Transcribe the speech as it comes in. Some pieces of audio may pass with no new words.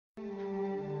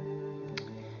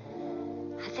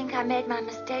think I made my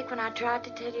mistake when I tried to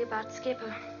tell you about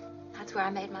Skipper. That's where I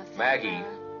made my Maggie.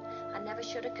 I never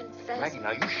should have confessed. Maggie,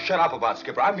 now you shut up about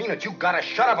Skipper. I mean it. You gotta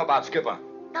shut up about Skipper.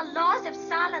 The laws of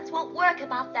silence won't work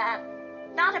about that.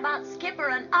 Not about Skipper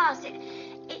and us.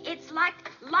 It's like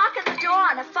locking the door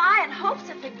on a fire in hopes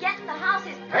of forgetting the house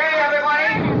is... Hey,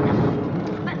 everybody!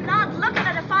 But not looking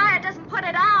at a fire doesn't put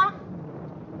it out.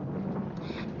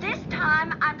 This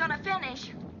time, I'm gonna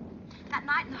finish. That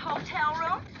night in the hotel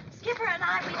room, Skipper and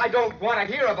I don't want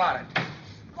to hear about it.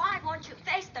 Why won't you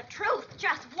face the truth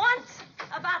just once?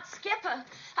 About Skipper,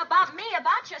 about me,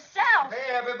 about yourself.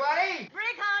 Hey, everybody!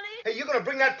 Rick, honey. Hey, you gonna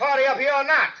bring that party up here or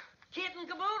not? Kid and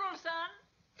caboodle, son.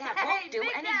 That won't do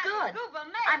any good.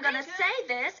 I'm gonna say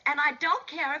this, and I don't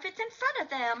care if it's in front of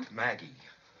them. Maggie.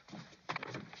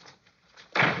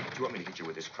 Do you want me to hit you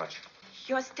with this crutch?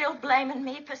 You're still blaming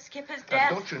me for Skipper's Now, death?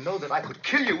 don't you know that I could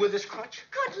kill you with this crutch?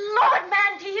 Good Lord,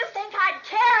 man, do you think I'd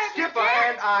care if Skipper you did?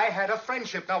 and I had a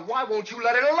friendship. Now, why won't you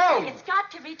let it alone? It's got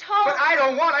to be told. But I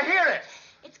don't want to hear it.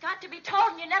 It's got to be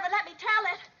told, and you never let me tell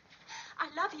it. I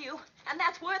love you, and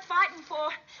that's worth fighting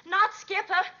for. Not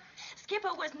Skipper.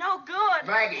 Skipper was no good.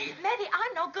 Maggie. Maybe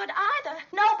I'm no good either.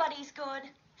 Nobody's good.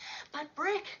 But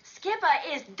Brick, Skipper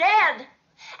is dead.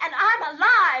 And I'm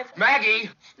alive. Maggie.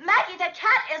 Maggie the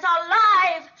cat is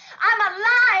alive. I'm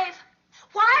alive.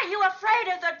 Why are you afraid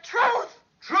of the truth?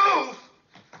 Truth?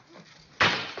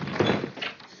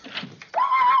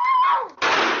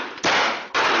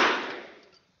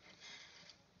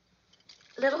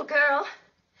 Little girl,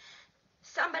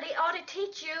 somebody ought to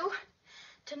teach you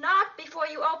to knock before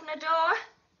you open a door.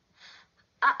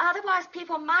 Otherwise,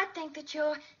 people might think that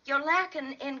you're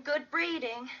lacking in good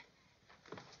breeding.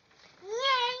 Yeah.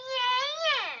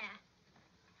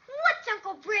 What's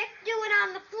Uncle Brick doing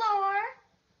on the floor?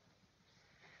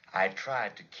 I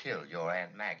tried to kill your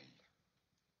Aunt Maggie.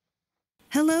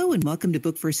 Hello and welcome to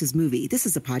Book versus Movie. This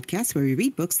is a podcast where we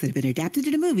read books that have been adapted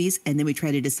into movies and then we try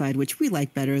to decide which we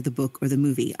like better, the book or the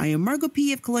movie. I am Margot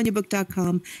P. of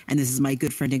coloniabook.com and this is my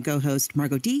good friend and co-host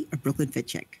Margot D. of Brooklyn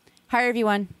Fitchick. Hi,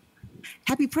 everyone.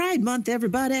 Happy Pride Month,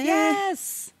 everybody.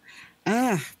 Yes.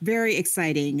 Very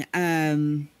exciting.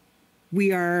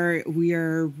 We are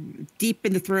deep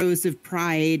in the throes of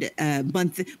Pride,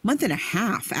 month and a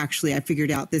half. Actually, I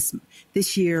figured out this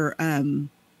year. I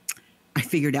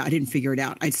didn't figure it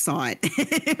out. I saw it.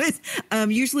 It was,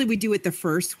 usually we do it the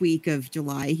first week of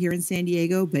July here in San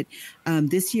Diego, but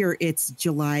this year it's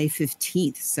July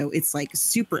 15th. So it's like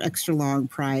super extra long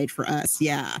Pride for us.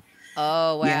 Yeah.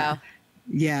 Oh, wow.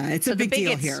 Yeah, it's a big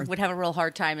deal here. Would have a real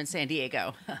hard time in San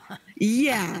Diego.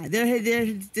 Yeah,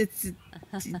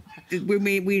 we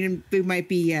might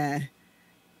be.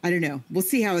 I don't know. We'll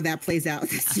see how that plays out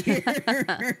this year.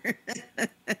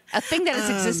 A thing that has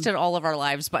existed all of our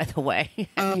lives, by the way.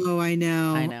 Oh, I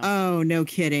know. Oh, no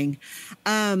kidding.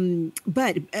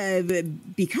 But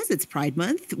because it's Pride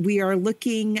Month, we are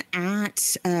looking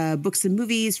at books and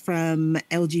movies from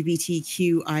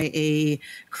LGBTQIA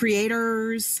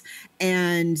creators.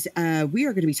 And we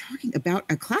are going to be talking about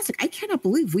a classic. I cannot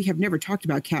believe we have never talked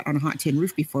about Cat on a Hot Tin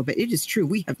Roof before, but it is true.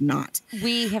 We have not.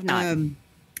 We have not.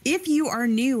 If you are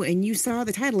new and you saw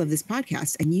the title of this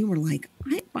podcast and you were like,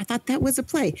 I thought that was a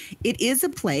play. It is a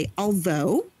play,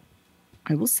 although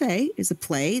I will say is a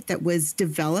play that was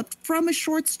developed from a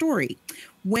short story.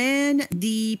 When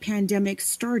the pandemic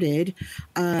started,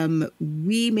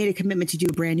 we made a commitment to do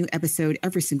a brand new episode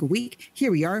every single week.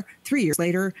 Here we are 3 years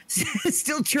later,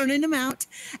 still churning them out.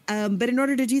 But in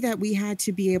order to do that, we had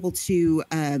to be able to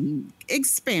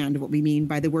expand what we mean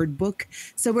by the word book.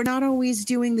 So we're not always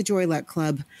doing the Joy Luck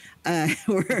Club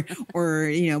or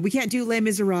we can't do Les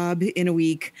Miserables in a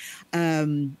week.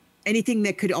 Anything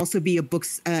that could also be a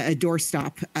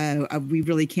doorstop, we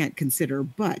really can't consider.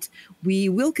 But we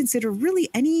will consider really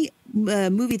any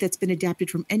movie that's been adapted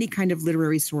from any kind of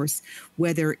literary source,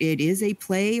 whether it is a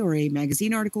play or a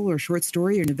magazine article or a short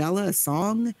story or novella, a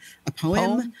song, a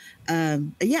poem.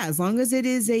 As long as it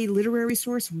is a literary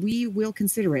source, we will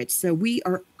consider it. So we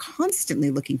are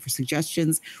constantly looking for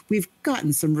suggestions. We've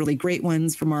gotten some really great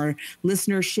ones from our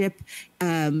listenership.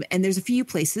 And there's a few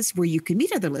places where you can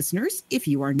meet other listeners. If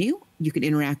you are new, you can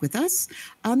interact with us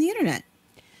on the internet.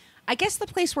 I guess the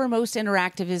place we're most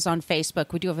interactive is on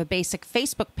Facebook. We do have a basic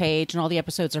Facebook page, and all the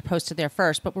episodes are posted there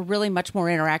first, but we're really much more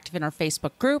interactive in our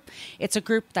Facebook group. It's a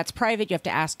group that's private. You have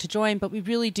to ask to join, but we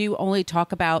really do only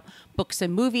talk about books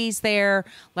and movies there,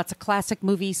 lots of classic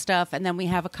movie stuff, and then we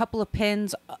have a couple of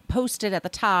pins posted at the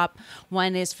top.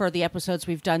 One is for the episodes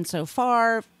we've done so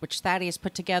far, which Thaddeus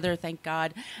put together, thank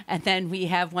God, and then we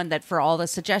have one that for all the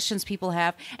suggestions people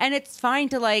have, and it's fine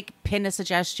to pin a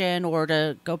suggestion or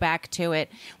to go back to it.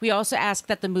 We also ask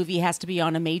that the movie has to be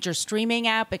on a major streaming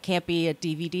app. It can't be a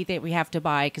DVD that we have to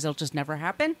buy because it'll just never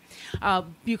happen.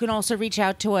 You can also reach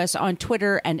out to us on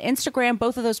Twitter and Instagram.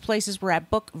 Both of those places we're at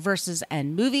Book versus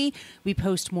and Movie. We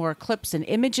post more clips and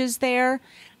images there.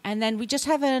 And then we just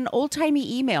have an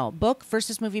old-timey email, Book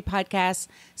versus Movie Podcast.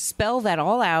 Spell that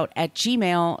all out at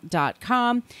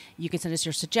gmail.com. You can send us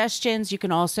your suggestions. You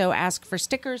can also ask for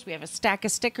stickers. We have a stack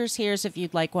of stickers here, so if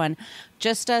you'd like one,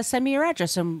 just send me your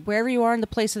address. And wherever you are in the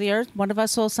place of the earth, one of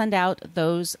us will send out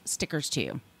those stickers to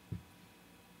you.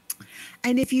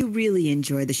 And if you really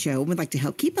enjoy the show and would like to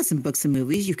help keep us in books and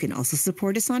movies, you can also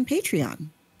support us on Patreon.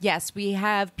 Yes, we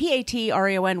have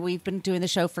Patreon. We've been doing the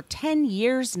show for 10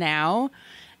 years now.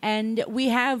 And we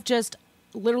have just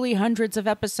literally hundreds of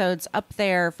episodes up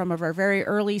there from our very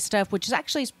early stuff, which is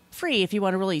actually free if you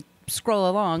want to really scroll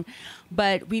along.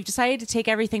 But we've decided to take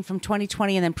everything from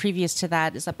 2020 and then previous to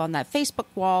that is up on that Facebook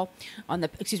wall, on the,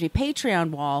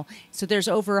 Patreon wall. So there's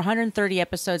over 130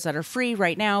 episodes that are free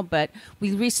right now. But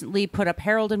we recently put up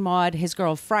Harold and Maude, His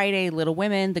Girl Friday, Little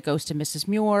Women, The Ghost of Mrs.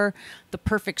 Muir, The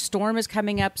Perfect Storm is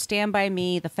coming up, Stand By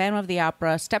Me, The Phantom of the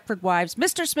Opera, Stepford Wives,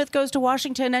 Mr. Smith Goes to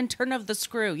Washington, and Turn of the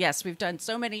Screw. Yes, we've done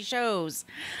so many shows.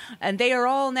 And they are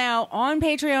all now on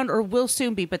Patreon or will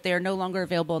soon be, but they are no longer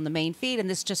available in the main feed. And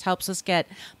this just helps us get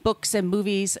books and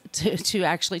movies to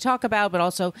actually talk about, but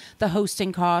also the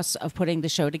hosting costs of putting the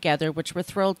show together, which we're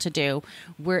thrilled to do.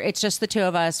 It's just the two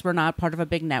of us. We're not part of a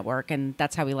big network, and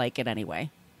that's how we like it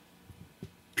anyway.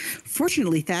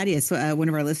 Fortunately, Thaddeus, one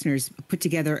of our listeners, put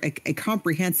together a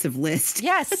comprehensive list.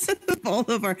 Yes, of all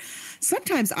of our.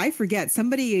 Sometimes I forget.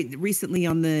 Somebody recently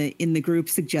in the group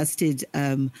suggested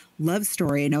Love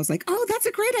Story, and I was like, "Oh, that's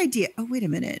a great idea." Oh, wait a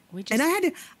minute.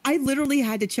 And I literally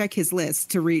had to check his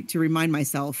list to remind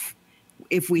myself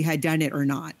if we had done it or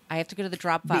not. I have to go to the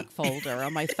Dropbox folder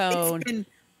on my phone. It's been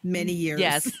many years.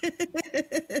 Yes,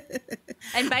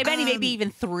 and by many, maybe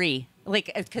even 3.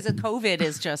 Like because of COVID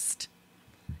is just.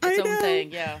 Its own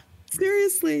thing, yeah.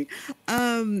 Seriously.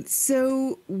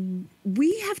 So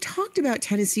we have talked about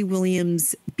Tennessee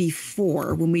Williams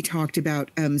before when we talked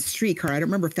about Streetcar. I don't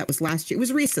remember if that was last year. It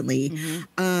was recently.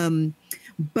 Mm-hmm.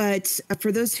 But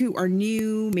for those who are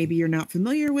new, maybe you're not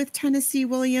familiar with Tennessee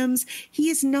Williams. He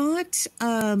is not,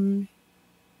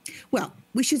 well,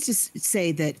 we should just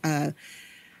say that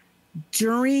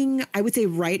during, I would say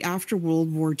right after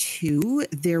World War II,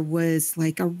 there was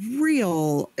like a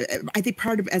real, I think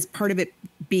part of it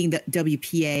being the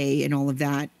WPA and all of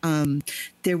that,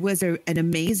 there was an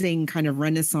amazing kind of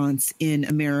renaissance in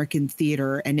American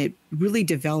theater, and it really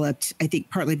developed, I think,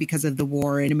 partly because of the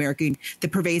war and the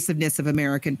pervasiveness of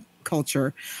American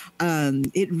culture.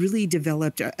 It really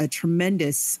developed a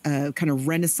tremendous kind of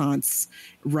renaissance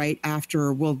right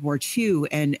after World War II,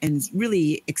 and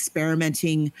really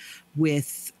experimenting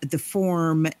with the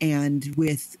form and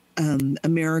with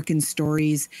American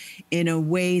stories in a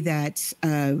way that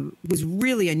was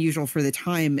really unusual for the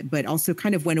time, but also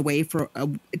kind of went away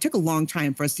it took a long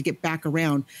time for us to get back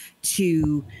around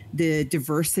to the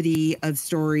diversity of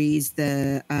stories,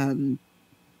 the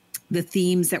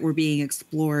themes that were being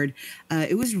explored.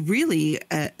 It was really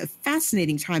a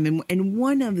fascinating time, and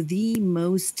one of the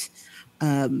most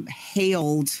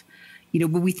hailed,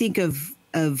 when we think of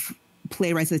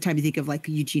playwrights at the time, you think of like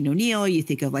Eugene O'Neill, you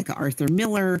think of like Arthur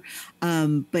Miller,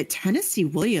 but Tennessee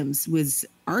Williams was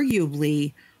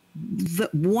arguably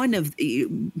one of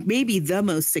maybe the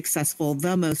most successful,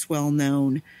 the most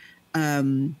well-known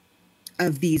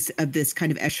of this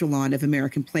kind of echelon of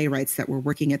American playwrights that were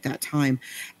working at that time.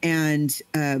 And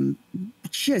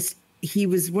he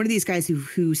was one of these guys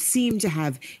who seemed to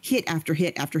have hit after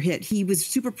hit after hit. He was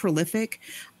super prolific.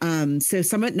 So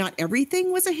not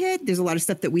everything was a hit. There's a lot of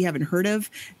stuff that we haven't heard of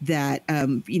that,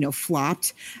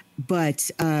 flopped.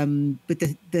 But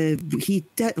he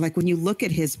does, like when you look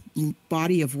at his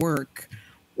body of work,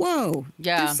 whoa,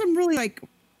 yeah, there's some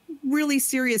really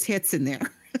serious hits in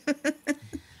there.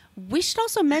 We should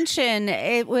also mention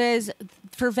it was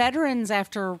for veterans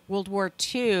after World War II.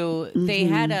 Mm-hmm. They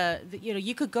had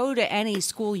you could go to any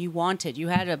school you wanted. You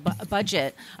had a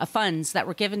budget of funds that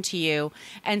were given to you.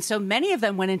 And so many of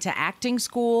them went into acting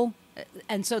school.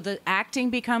 And so the acting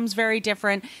becomes very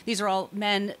different. These are all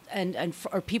men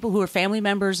or people who are family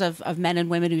members of men and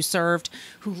women who served,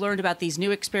 who learned about these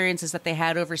new experiences that they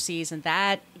had overseas. And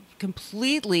that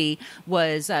completely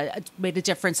made a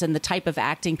difference in the type of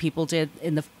acting people did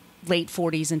in the late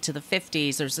 40s into the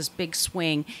 50s. There's this big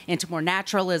swing into more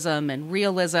naturalism and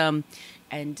realism,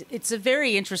 and it's a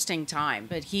very interesting time.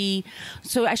 But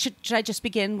should I just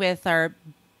begin with our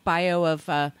bio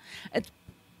of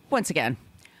once again,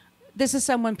 This is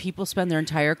someone people spend their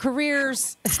entire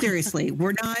careers. Seriously,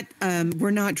 we're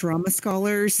not drama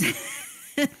scholars.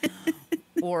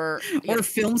 or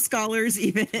film scholars,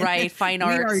 even. Right, fine We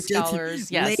are arts just scholars.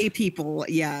 Yes. lay people.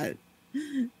 Yeah.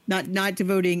 Not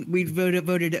devoting. We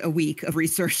voted a week of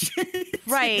research.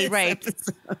 Right.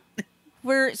 Episode.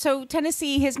 So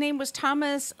Tennessee, his name was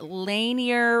Thomas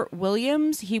Lanier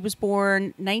Williams. He was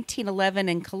born 1911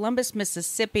 in Columbus,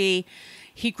 Mississippi.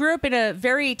 He grew up in a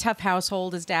very tough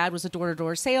household. His dad was a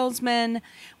door-to-door salesman.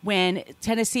 When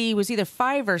Tennessee was either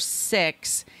 5 or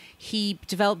 6, he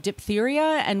developed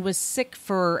diphtheria and was sick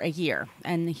for a year.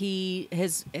 And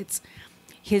his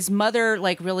mother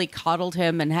like really coddled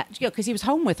him and because he was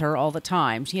home with her all the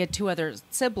time. She had 2 other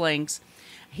siblings.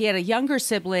 He had a younger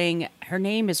sibling. Her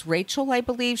name is Rachel, I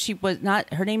believe. She was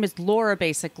not. Her name is Laura,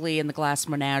 basically, in the Glass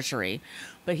Menagerie.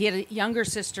 But he had a younger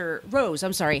sister, Rose.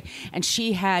 I'm sorry, and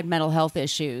she had mental health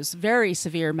issues, very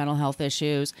severe mental health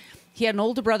issues. He had an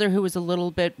older brother who was a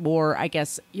little bit more, I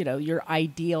guess, your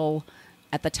ideal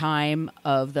at the time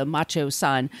of the macho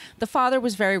son. The father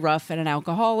was very rough and an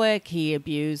alcoholic. He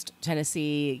abused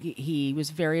Tennessee. He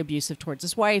was very abusive towards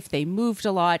his wife. They moved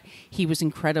a lot. He was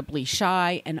incredibly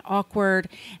shy and awkward,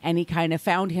 and he kind of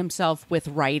found himself with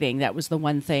writing. That was the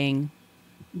one thing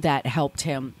that helped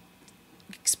him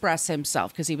express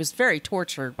himself, because he was very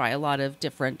tortured by a lot of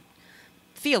different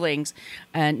feelings,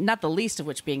 and not the least of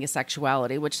which being his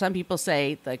sexuality, which some people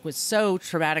say like was so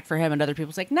traumatic for him, and other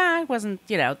people say, nah, it wasn't,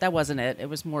 that wasn't it. It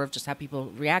was more of just how people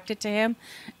reacted to him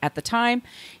at the time.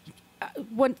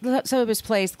 Some of his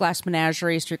plays, Glass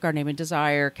Menagerie, Streetcar Named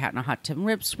Desire, Cat in a Hot Tin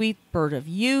Rib, Sweet Bird of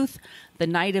Youth, The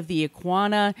Night of the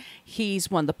Iguana.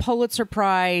 He's won the Pulitzer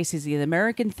Prize. He's in the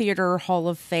American Theater Hall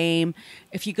of Fame.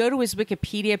 If you go to his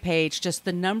Wikipedia page, just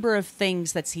the number of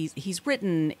things that he's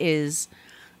written is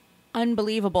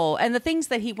unbelievable. And the things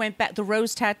that he went back, the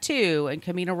Rose Tattoo and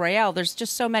Camino Royale, there's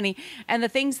just so many. And the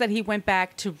things that he went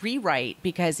back to rewrite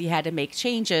because he had to make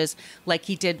changes, like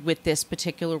he did with this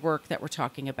particular work that we're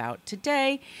talking about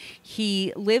today.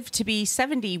 He lived to be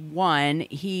 71.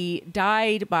 He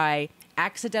died by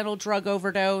accidental drug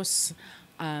overdose.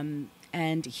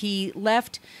 And he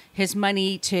left his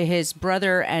money to his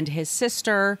brother and his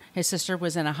sister. His sister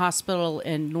was in a hospital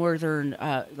in northern,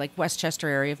 Westchester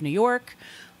area of New York.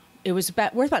 It was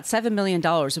worth about $7 million.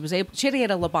 She had to get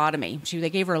a lobotomy.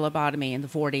 They gave her a lobotomy in the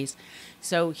 40s.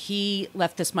 So he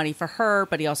left this money for her,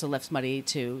 but he also left money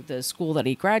to the school that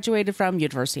he graduated from,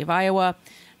 University of Iowa.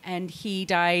 And he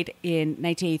died in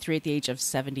 1983 at the age of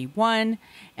 71.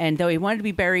 And though he wanted to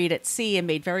be buried at sea and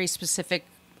made very specific,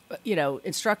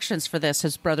 instructions for this,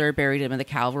 his brother buried him in the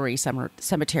Calvary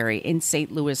Cemetery in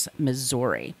St. Louis,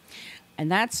 Missouri.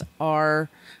 And that's our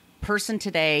person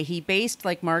today. He based,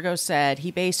 like Margos said, he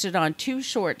based it on 2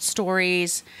 short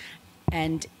stories,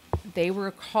 and they were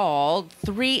called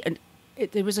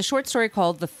it was a short story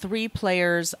called The 3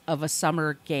 Players of a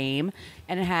Summer Game,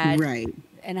 and it had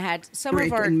some Rick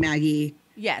of our and Maggie.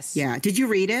 Yes. Yeah. Did you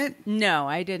read it? No,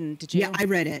 I didn't. Did you? Yeah, I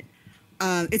read it.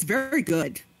 It's very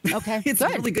good. Okay. It's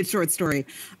good. a really good short story.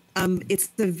 It's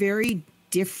the very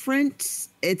different.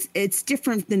 It's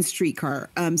different than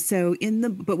Streetcar.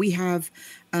 But we have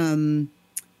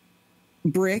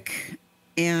Brick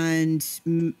and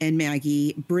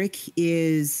Maggie. Brick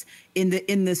is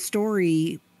in the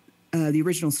story, the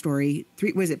original story.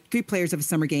 3 Players of a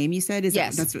Summer Game? You said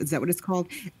yes. Is that what it's called?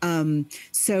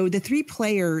 So the three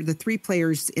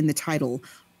players in the title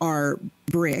are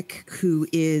Brick, who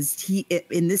is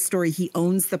in this story he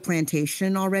owns the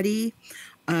plantation already.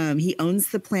 He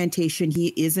owns the plantation. He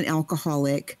is an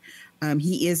alcoholic.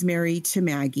 He is married to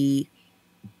Maggie.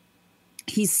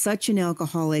 He's such an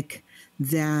alcoholic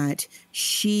that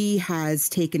she has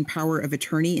taken power of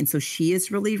attorney, and so she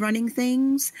is really running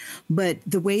things. But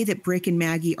the way that Brick and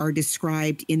Maggie are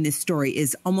described in this story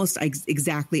is almost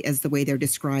exactly as the way they're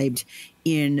described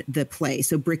in the play.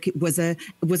 So Brick was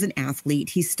an athlete.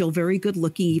 He's still very good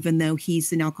looking, even though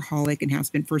he's an alcoholic and has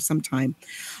been for some time.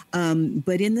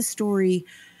 But in the story,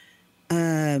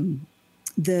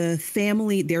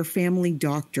 their family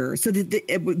doctor. So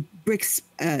Brick's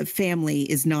family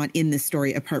is not in this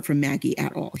story apart from Maggie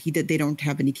at all. They don't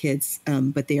have any kids,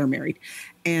 but they are married.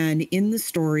 And in the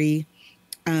story,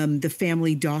 the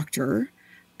family doctor,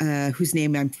 whose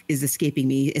name is escaping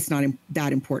me, it's not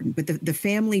that important, but the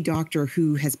family doctor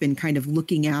who has been kind of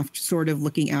looking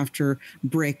after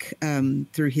Brick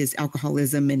through his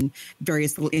alcoholism and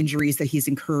various little injuries that he's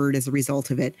incurred as a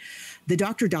result of it. The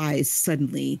doctor dies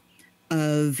suddenly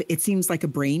of, it seems like a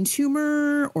brain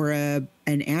tumor or an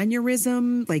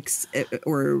aneurysm,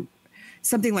 or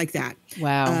something like that.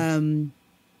 Wow.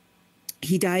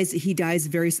 he dies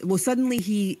very well. Suddenly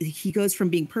he goes from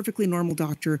being perfectly normal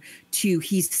doctor to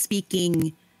he's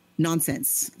speaking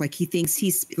nonsense. Like he thinks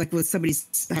he's like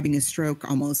somebody's having a stroke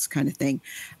almost kind of thing.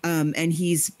 And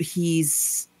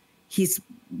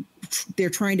they're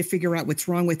trying to figure out what's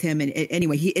wrong with him. And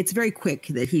anyway, it's very quick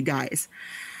that he dies.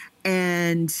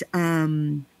 And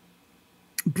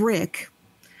Brick,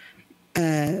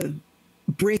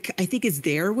 I think, is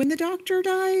there when the doctor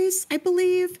dies, I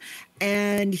believe.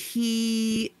 And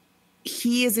he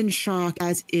is in shock,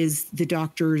 as is the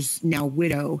doctor's now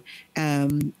widow,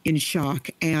 in shock.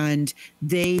 And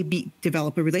they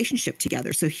develop a relationship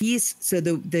together. So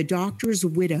the doctor's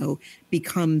widow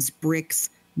becomes Brick's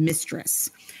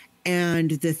mistress.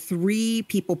 And the three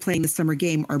people playing the summer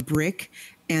game are Brick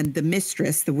and the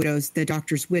mistress, the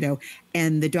doctor's widow,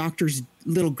 and the doctor's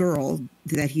little girl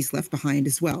that he's left behind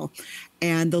as well.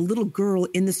 And the little girl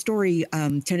in the story,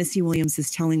 Tennessee Williams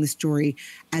is telling the story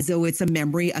as though it's a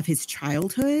memory of his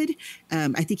childhood.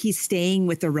 I think he's staying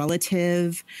with a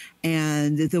relative,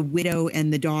 and the widow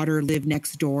and the daughter live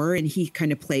next door, and he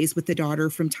kind of plays with the daughter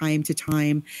from time to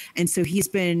time. And so he's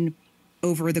been,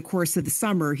 over the course of the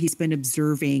summer, he's been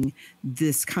observing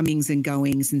this comings and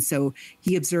goings. And so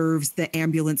he observes the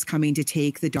ambulance coming to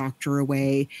take the doctor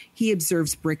away. He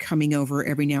observes Brick coming over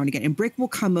every now and again. And Brick will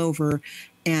come over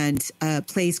and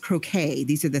plays croquet.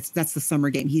 That's the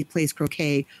summer game. He plays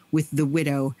croquet with the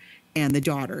widow and the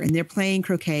daughter. And they're playing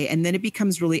croquet. And then it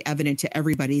becomes really evident to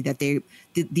everybody that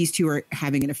these two are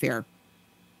having an affair.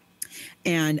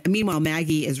 And meanwhile,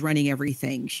 Maggie is running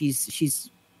everything. She's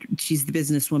the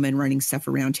businesswoman running stuff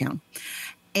around town.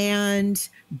 And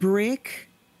Brick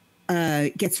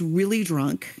gets really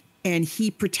drunk, and he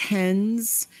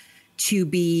pretends to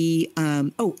be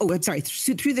I'm sorry.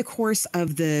 Through the course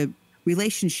of the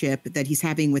relationship that he's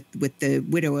having with the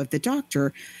widow of the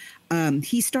doctor,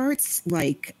 he starts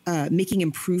making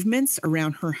improvements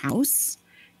around her house,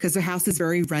 because the house is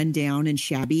very run down and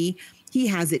shabby. He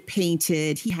has it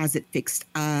painted. He has it fixed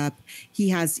up. He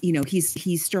has,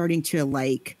 he's starting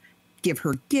to give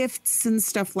her gifts and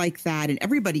stuff like that. And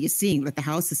everybody is seeing that the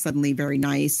house is suddenly very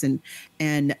nice, and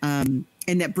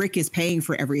that Brick is paying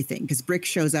for everything, because Brick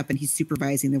shows up and he's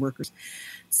supervising the workers.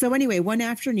 So anyway, one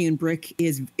afternoon, Brick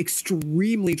is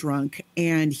extremely drunk,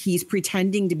 and he's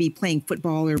pretending to be playing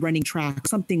football or running track,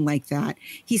 something like that.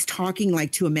 He's talking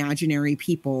to imaginary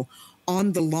people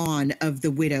on the lawn of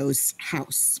the widow's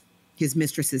house, his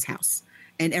mistress's house,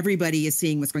 and everybody is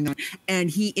seeing what's going on, and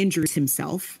he injures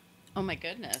himself. Oh my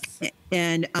goodness.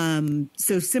 And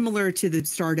so similar to the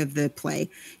start of the play,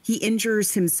 he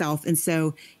injures himself, and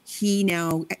so he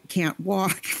now can't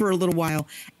walk for a little while,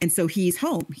 and so he's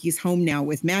home now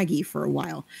with Maggie for a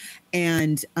while.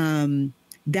 And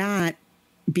that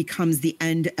becomes the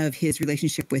end of his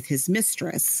relationship with his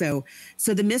mistress. So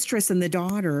the mistress and the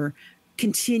daughter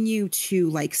continue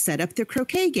to set up the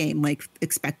croquet game,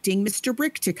 expecting Mr.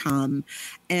 Brick to come.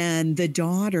 And the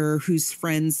daughter, who's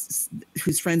friends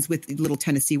with little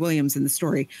Tennessee Williams in the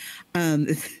story,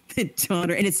 the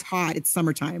daughter, and it's hot, it's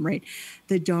summertime, right?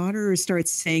 The daughter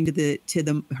starts saying to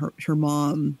her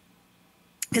mom,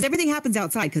 because everything happens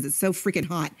outside, because it's so freaking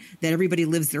hot that everybody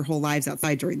lives their whole lives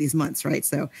outside during these months, right?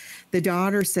 So the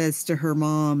daughter says to her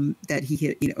mom that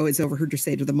it's overheard her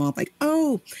say to the mom,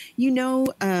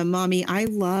 Mommy, I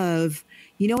love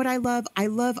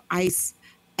ice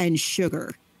and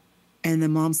sugar. And the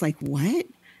mom's like, what?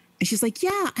 And she's like,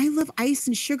 yeah, I love ice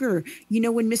and sugar.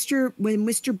 When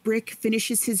Mr. Brick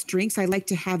finishes his drinks, I like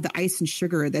to have the ice and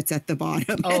sugar that's at the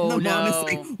bottom. Oh, and the mom no. is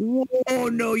like, whoa,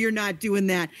 no, you're not doing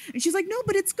that. And she's like, no,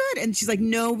 but it's good. And she's like,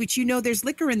 no, but there's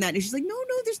liquor in that. And she's like, no,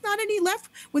 there's not any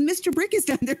left. When Mr. Brick is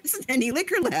done, there isn't any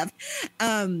liquor left.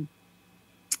 But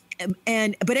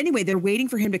anyway, they're waiting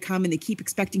for him to come, and they keep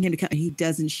expecting him to come, and he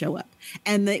doesn't show up.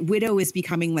 And the widow is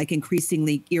becoming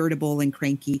increasingly irritable and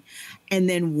cranky. And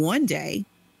then one day,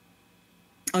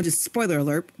 I'll just spoiler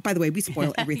alert. By the way, we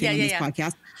spoil everything on this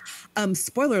podcast.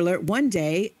 Spoiler alert. One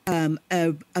day,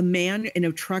 a man in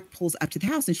a truck pulls up to the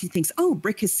house, and she thinks, oh,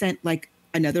 Brick has sent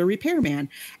another repairman.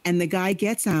 And the guy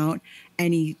gets out,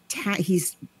 and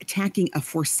he's tacking a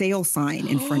for sale sign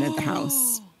in front of the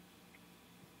house.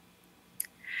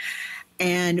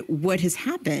 And what has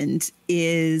happened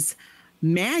is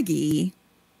Maggie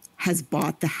has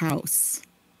bought the house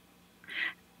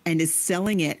and is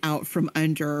selling it out from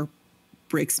under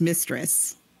Brick's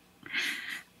mistress.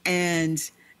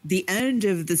 And the end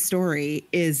of the story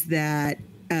is that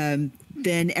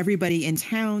then everybody in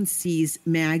town sees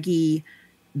Maggie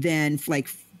then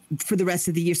for the rest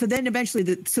of the year. So then eventually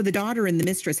the daughter and the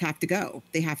mistress have to go.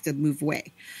 They have to move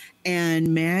away.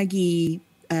 And Maggie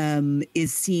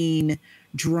is seen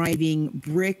driving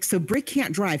Brick. So Brick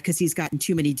can't drive because he's gotten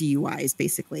too many DUIs,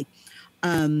 basically.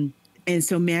 And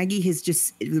so Maggie has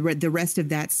just, the rest of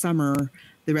that summer,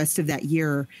 the rest of that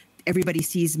year, everybody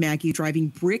sees Maggie driving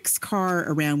Brick's car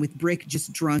around with Brick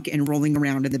just drunk and rolling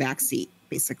around in the back seat,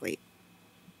 basically.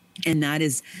 And that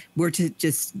is,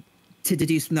 to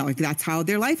deduce from that, like, that's how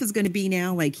their life is going to be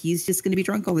now. Like, he's just going to be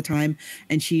drunk all the time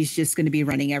and she's just going to be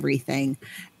running everything.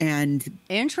 And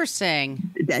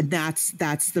interesting. That's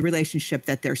the relationship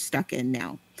that they're stuck in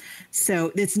now.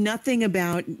 So it's nothing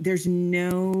about, there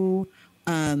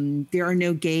are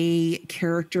no gay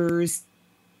characters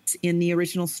in the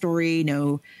original story,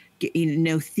 no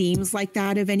themes like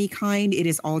that of any kind. It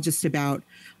is all just about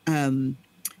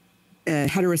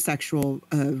heterosexual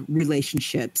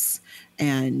relationships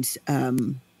and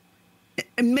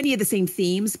many of the same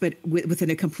themes, but within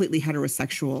a completely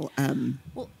heterosexual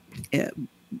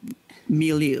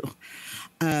milieu.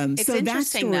 It's so interesting, that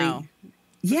story, though.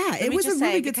 Yeah, it was a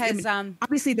really good, because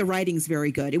obviously the writing's very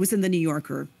good. It was in the New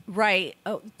Yorker. Right.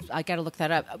 Oh, I got to look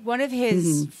that up. One of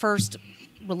his first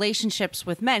relationships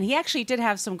with men, he actually did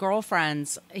have some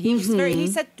girlfriends. He was he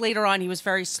said later on he was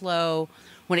very slow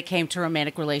when it came to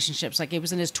romantic relationships. Like, it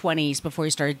was in his 20s before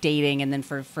he started dating, and then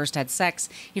first had sex.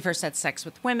 He first had sex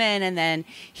with women, and then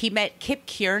he met Kip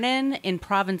Kiernan in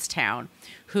Provincetown,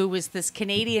 who was this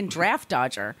Canadian draft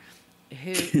dodger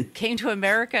who came to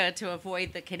America to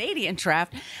avoid the Canadian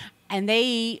draft. And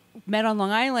they met on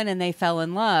Long Island and they fell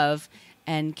in love.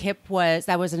 And Kip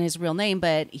that wasn't his real name,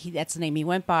 but that's the name he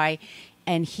went by.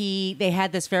 And they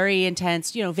had this very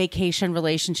intense, vacation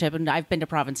relationship. And I've been to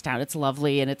Provincetown. It's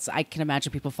lovely. And I can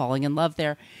imagine people falling in love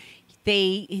there.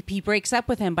 He breaks up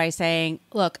with him by saying,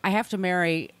 look, I have to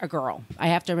marry a girl. I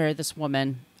have to marry this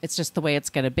woman. It's just the way it's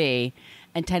going to be.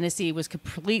 And Tennessee was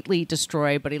completely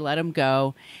destroyed, but he let him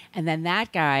go. And then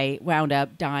that guy wound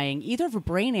up dying either of a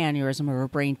brain aneurysm or a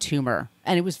brain tumor.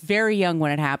 And it was very young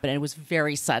when it happened. And it was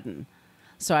very sudden.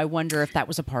 So I wonder if that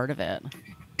was a part of it.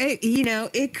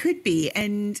 It could be.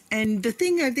 And the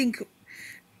thing, I think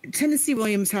Tennessee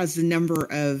Williams has a number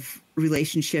of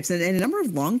relationships and a number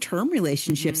of long-term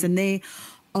relationships, and they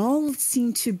all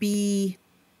seem to be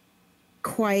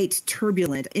quite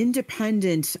turbulent,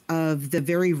 independent of the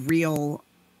very real,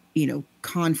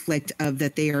 conflict of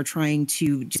that they are trying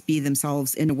to just be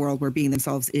themselves in a world where being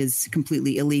themselves is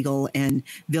completely illegal and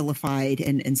vilified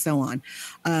and so on.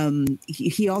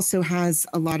 He also has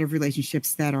a lot of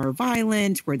relationships that are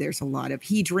violent, where there's a lot of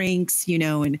he drinks,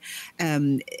 and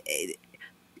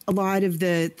a lot of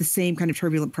the same kind of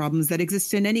turbulent problems that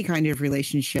exist in any kind of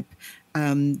relationship,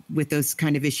 with those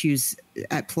kind of issues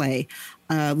at play,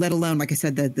 let alone, like I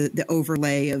said, the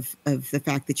overlay of the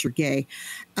fact that you're gay.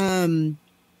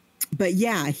 But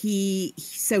yeah,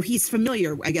 he's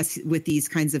familiar, I guess, with these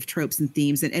kinds of tropes and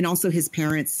themes, and also his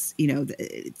parents,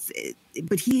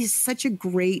 but he's such a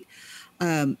great,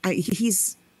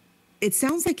 it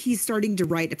sounds like he's starting to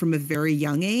write from a very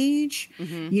young age,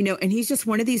 and he's just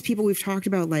one of these people we've talked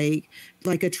about, like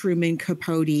a Truman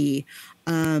Capote,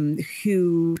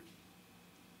 who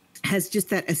has just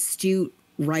that astute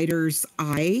writer's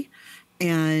eye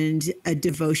and a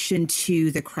devotion to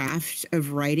the craft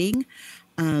of writing.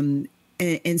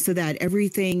 And so that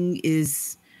everything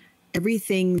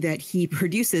that he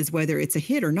produces, whether it's a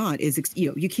hit or not, is,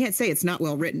 you can't say it's not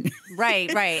well written. Right.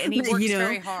 And he works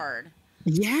very hard.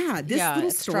 Yeah. This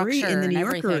little story in the New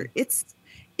Yorker,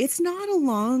 it's not a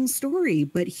long story,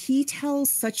 but he tells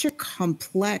such a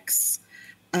complex,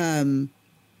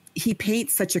 he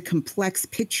paints such a complex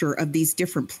picture of these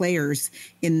different players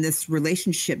in this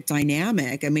relationship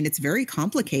dynamic. I mean, it's very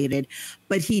complicated,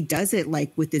 but he does it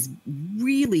like with this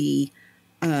really,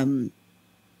 you're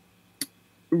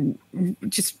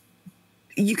just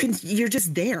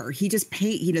there. He just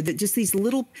just these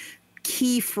little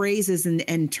key phrases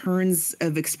and turns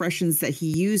of expressions that he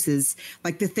uses,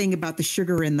 like the thing about the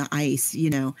sugar and the ice,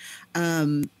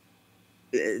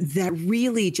 that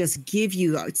really just give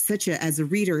you as a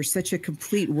reader, such a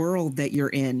complete world that you're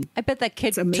in. I bet that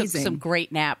kid took some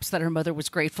great naps that her mother was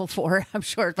grateful for. I'm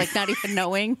sure, like, not even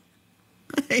knowing.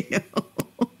 I know.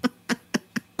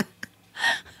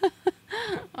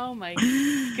 Oh my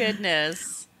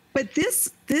goodness. But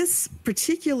this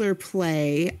particular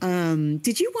play,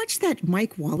 did you watch that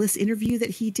Mike Wallace interview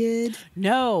that he did?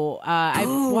 No, I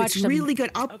watched. It's really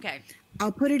good. Okay.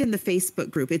 I'll put it in the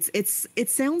Facebook group. It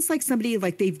sounds like somebody,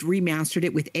 like, they've remastered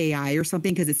it with AI or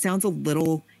something, because it sounds a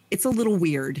little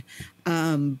weird,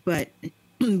 but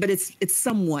it's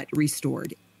somewhat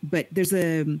restored. But there's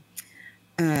it's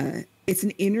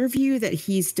an interview that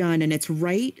he's done, and it's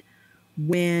right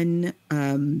when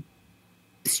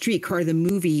Streetcar, the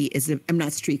movie I'm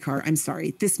not Streetcar. I'm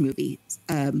sorry. This movie.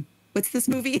 What's this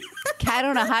movie? Cat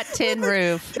on a Hot Tin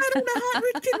Roof. Cat on a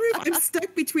Hot Tin Roof. I'm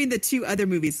stuck between the two other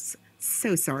movies.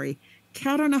 So sorry.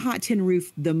 Cat on a Hot Tin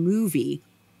Roof, the movie,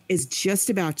 is just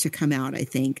about to come out, I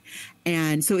think.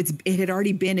 And so it had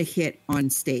already been a hit on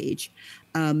stage.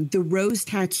 The Rose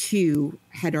Tattoo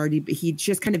he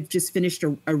just finished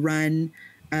a run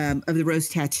of the Rose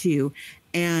Tattoo.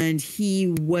 And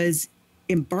he was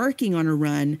embarking on a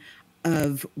run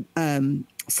of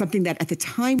something that at the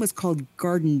time was called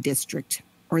Garden District,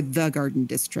 or The Garden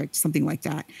District, something like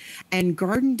that. And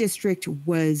Garden District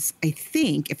was, I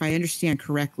think, if I understand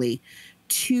correctly,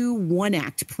 2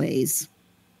 one-act plays,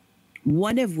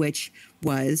 one of which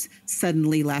was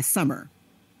Suddenly Last Summer,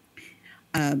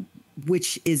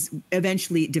 which is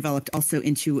eventually developed also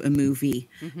into a movie,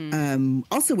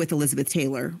 also with Elizabeth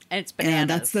Taylor. And it's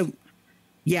bananas.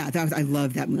 I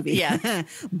love that movie. Yeah.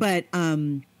 But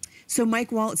so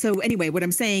so anyway, what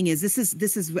I'm saying is this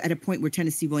is at a point where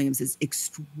Tennessee Williams is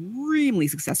extremely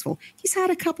successful. He's had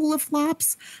a couple of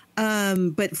flops,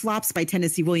 but flops by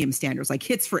Tennessee Williams standards, like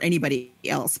hits for anybody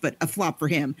else, but a flop for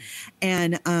him.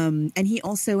 And he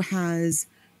also has,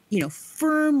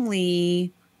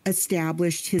 firmly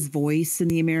established his voice in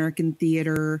the American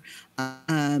theater.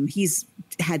 He's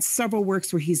had several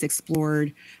works where he's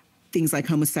explored things like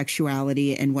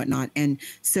homosexuality and whatnot. And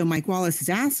so Mike Wallace is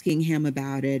asking him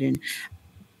about it. And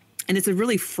it's a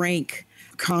really frank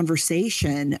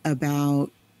conversation about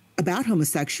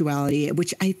homosexuality,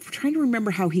 which I'm trying to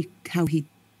remember how he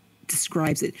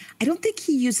describes it. I don't think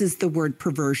he uses the word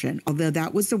perversion, although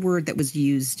that was the word that was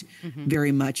used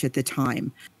very much at the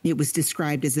time. It was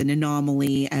described as an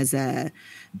anomaly, as an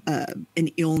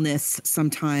illness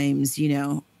sometimes,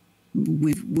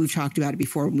 We've talked about it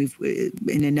before.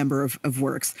 In a number of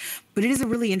works, but it is a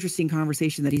really interesting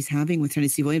conversation that he's having with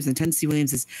Tennessee Williams. And Tennessee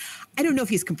Williams I don't know if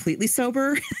he's completely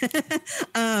sober,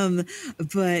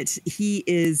 but he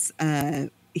is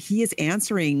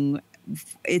answering.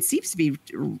 It seems to be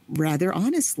rather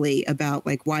honestly about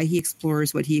like why he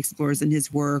explores what he explores in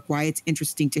his work, why it's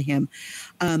interesting to him.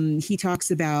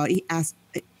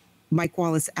 Mike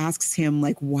Wallace asks him,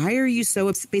 like, why are you so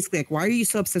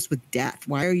obsessed with death?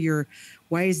 Why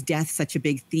is death such a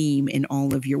big theme in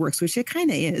all of your works? Which it kind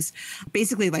of is.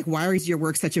 Basically, like, why is your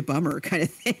work such a bummer kind of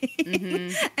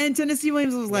thing? And Tennessee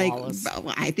Williams was like,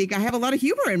 well, I think I have a lot of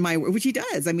humor in my work, which he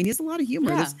does. I mean, he has a lot of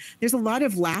humor. Yeah. There's a lot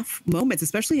of laugh moments,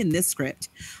 especially in this script.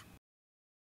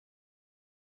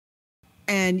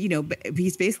 And,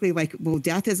 he's basically like, well,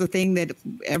 death is a thing that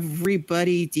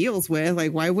everybody deals with.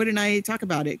 Like, why wouldn't I talk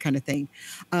about it kind of thing?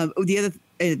 The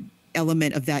other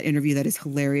element of that interview that is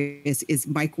hilarious is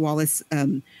Mike Wallace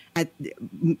at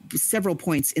several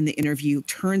points in the interview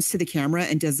turns to the camera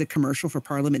and does a commercial for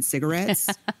Parliament cigarettes.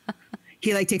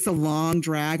 He like takes a long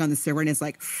drag on the cigarette and is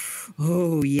like,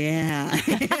 oh yeah.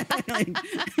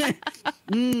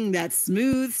 That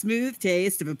smooth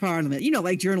taste of a Parliament,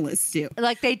 like journalists do.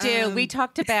 Like they do. We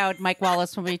talked about Mike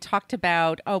Wallace when we talked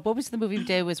about, what was the movie we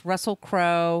did? It was Russell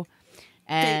Crowe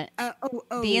and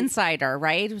The Insider,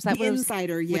 right? Was that The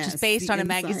Insider, yes. Which is based on a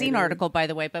magazine article, by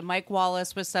the way. But Mike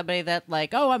Wallace was somebody that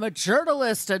like, I'm a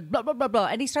journalist and blah, blah, blah, blah.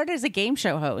 And he started as a game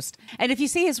show host. And if you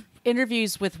see his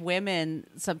interviews with women,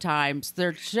 sometimes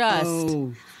they're just,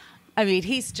 I mean,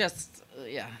 he's just,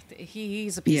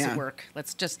 he's a piece of work.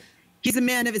 He's a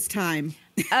man of his time.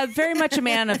 Very much a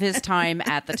man of his time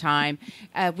at the time.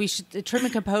 Truman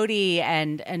Capote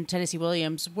and Tennessee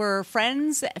Williams were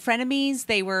frenemies.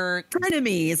 They were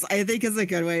frenemies, I think is a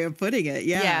good way of putting it.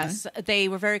 Yeah. Yes. They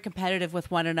were very competitive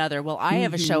with one another. Well, I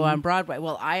have a show on Broadway.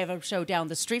 Well, I have a show down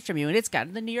the street from you and it's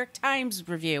got the New York Times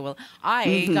review. Well,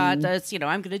 I got this, I'm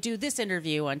going to do this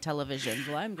interview on television.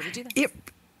 Well, I'm going to do that.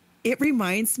 It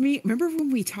reminds me, remember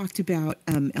when we talked about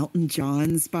Elton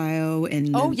John's bio and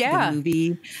the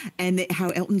movie, and how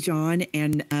Elton John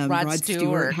and Rod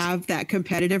Stewart have that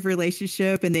competitive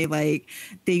relationship, and they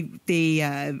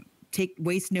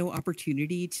waste no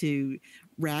opportunity to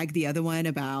rag the other one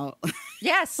about.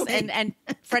 Yes, and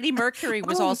Freddie Mercury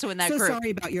was also in that group. Sorry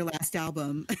about your last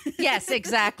album. Yes,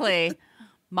 exactly.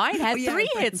 Mine had 3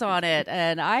 hits on it,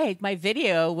 and my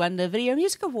video won the Video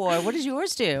Music Award. What does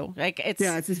yours do?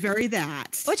 It's very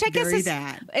that. Which I guess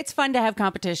it's fun to have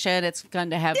competition. It's fun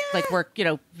to have work,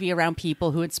 be around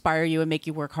people who inspire you and make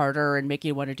you work harder and make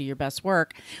you want to do your best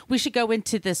work. We should go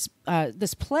into this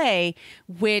this play,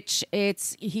 which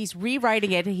he's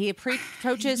rewriting it. He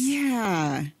approaches.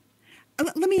 Yeah.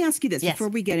 Let me ask you this before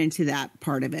we get into that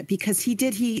part of it, because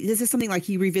this is something like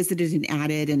he revisited and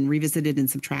added and revisited and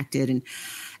subtracted.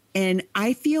 And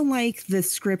I feel like the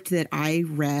script that I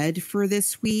read for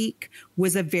this week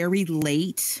was a very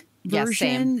late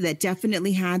version that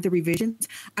definitely had the revisions.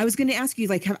 I was going to ask you,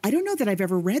 like, I don't know that I've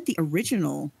ever read the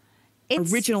original,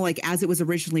 like as it was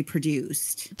originally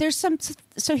produced. There's some,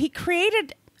 so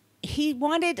he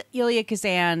wanted Elia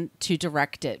Kazan to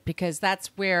direct it because that's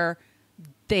where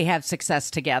they have success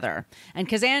together. And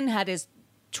Kazan had his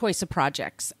choice of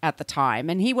projects at the time.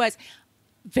 And he was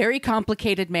very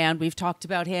complicated man. We've talked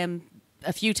about him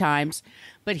a few times,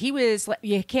 but he was,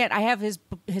 I have his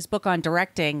book on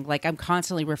directing. Like, I'm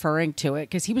constantly referring to it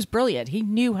because he was brilliant. He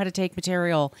knew how to take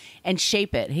material and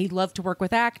shape it. He loved to work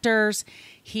with actors.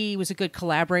 He was a good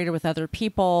collaborator with other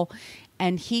people.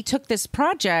 And he took this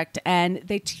project and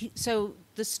so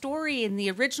the story in the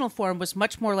original form was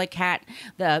much more like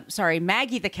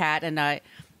Maggie the Cat. And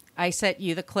I sent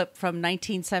you the clip from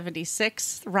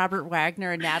 1976, Robert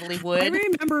Wagner and Natalie Wood. I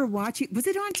remember watching. Was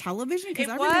it on television? Because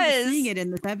I remember seeing it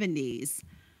in the 70s.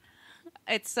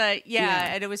 It's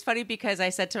and it was funny because I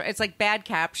said to her, it's like bad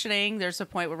captioning. There's a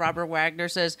point where Robert Wagner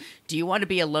says, "Do you want to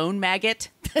be a lone maggot?"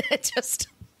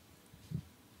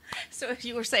 So if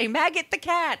you were saying Maggot the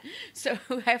cat, so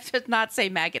I have to not say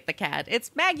Maggot the cat.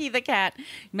 It's Maggie the cat.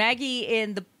 Maggie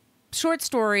in the short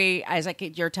story, as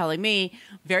you're telling me,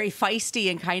 very feisty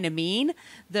and kind of mean.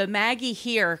 The Maggie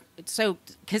here,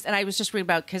 and I was just reading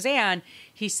about Kazan,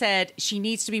 he said she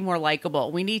needs to be more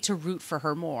likable. We need to root for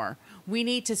her more. We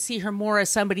need to see her more as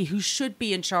somebody who should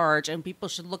be in charge, and people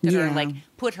should look at her and like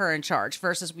put her in charge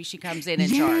versus she comes in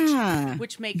charge,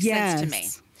 which makes sense to me.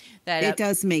 That it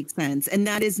does make sense, and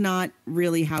that is not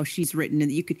really how she's written.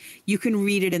 And you can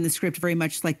read it in the script very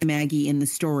much like the Maggie in the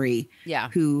story,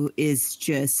 who is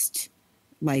just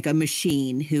like a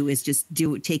machine who is just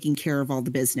taking care of all the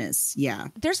business. Yeah,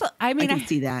 I can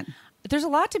see that. There's a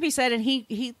lot to be said, and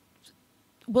he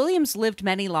Williams lived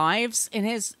many lives in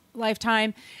his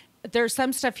lifetime. There's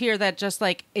some stuff here that just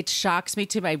like it shocks me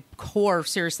to my core.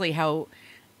 Seriously, how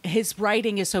his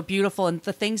writing is so beautiful, and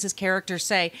the things his characters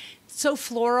say. So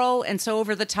floral and so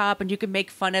over the top, and you can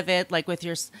make fun of it like with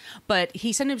your, but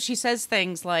she says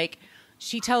things like,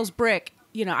 she tells Brick,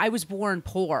 I was born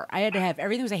poor. I had to have,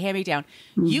 everything was a hand-me-down.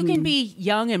 Mm-hmm. You can be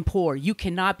young and poor. You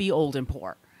cannot be old and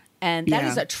poor. And that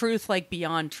is a truth, like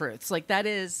beyond truths. Like that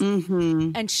is,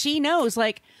 and she knows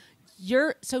like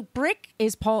so Brick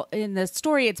is Paul in the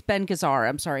story. It's Ben Gazzara.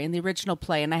 I'm sorry. In the original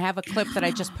play. And I have a clip that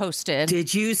I just posted.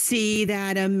 Did you see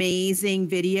that amazing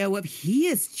video of, he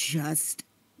is just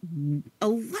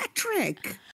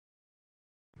electric.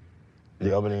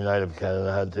 The opening night of Cat on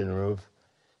a Hot Tin Roof,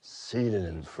 seated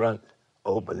in front,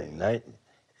 opening night,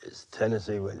 is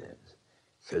Tennessee Williams,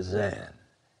 Kazan,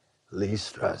 Lee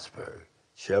Strasberg,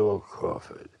 Cheryl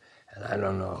Crawford, and I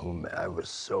don't know whom. I was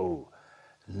so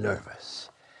nervous.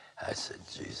 I said,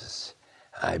 Jesus,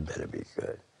 I better be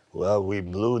good. Well, we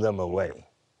blew them away.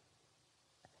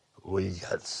 We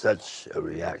got such a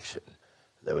reaction.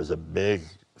 There was a big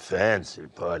fancy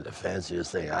part, the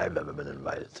fanciest thing I've ever been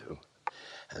invited to.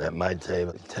 And at my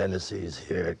table, Tennessee's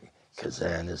here,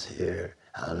 Kazan is here.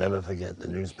 I'll never forget the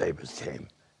newspapers came.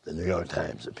 The New York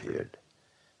Times appeared.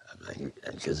 And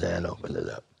Kazan opened it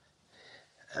up.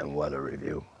 And what a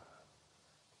review.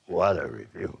 What a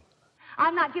review.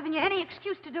 I'm not giving you any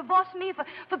excuse to divorce me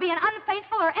for being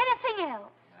unfaithful or anything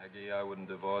else. Maggie, I wouldn't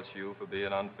divorce you for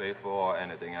being unfaithful or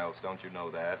anything else. Don't you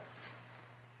know that?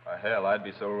 Hell, I'd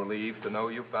be so relieved to know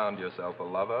you found yourself a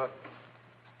lover.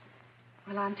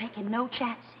 Well, I'm taking no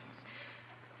chances.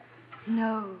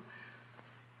 No.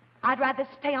 I'd rather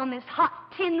stay on this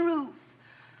hot tin roof.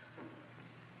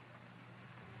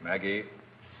 Maggie,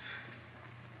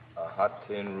 a hot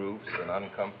tin roof's an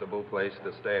uncomfortable place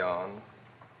to stay on.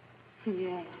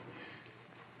 Yeah.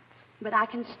 But I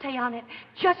can stay on it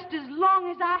just as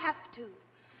long as I have to.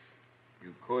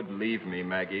 You could leave me,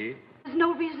 Maggie. There's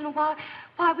no reason why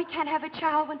we can't have a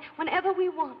child whenever we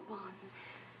want one.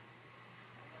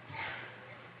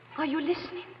 Are you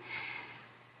listening?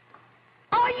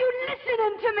 Are you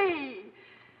listening to me?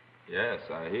 Yes,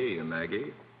 I hear you,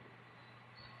 Maggie.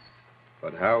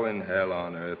 But how in hell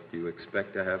on earth do you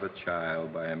expect to have a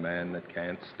child by a man that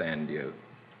can't stand you?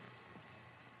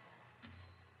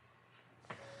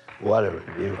 What a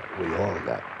review we all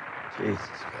got. Jesus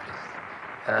Christ.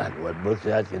 And what Brooks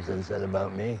Atkinson said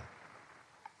about me,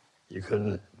 you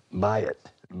couldn't buy it.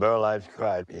 Burl Ives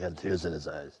cried. He had tears in his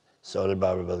eyes. So did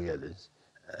Barbara Bel Geddes.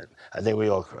 I think we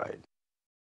all cried.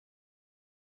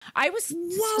 Whoa,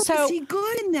 was he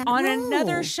good in that on role?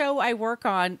 Another show I work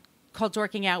on called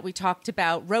Dorking Out, we talked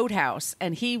about Roadhouse,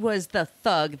 and he was the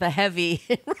thug, the heavy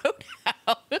in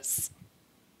Roadhouse.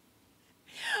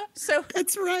 So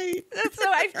that's right. So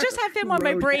I just have him on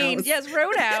my brain. Roadhouse. Yes,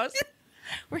 Roadhouse,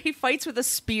 where he fights with a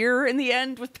spear in the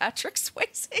end with Patrick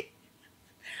Swayze.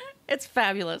 It's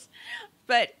fabulous.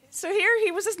 But so here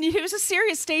he was a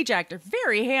serious stage actor,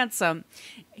 very handsome.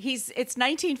 It's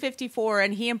 1954,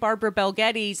 and he and Barbara Bel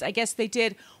Geddes, I guess they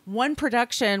did one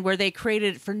production where they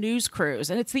created it for news crews,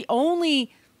 and it's the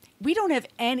only. We don't have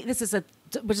any.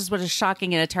 Which is what is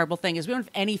shocking and a terrible thing is we don't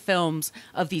have any films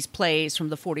of these plays from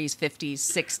the 40s, 50s,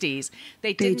 60s.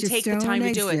 They didn't take the time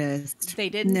to do it. They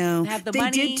didn't have the money.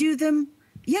 They did do them.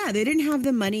 Yeah, they didn't have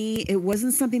the money. It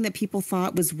wasn't something that people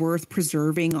thought was worth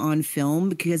preserving on film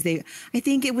because I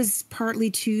think it was partly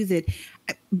too that,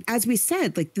 as we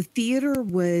said, like the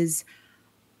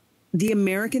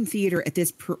American theater at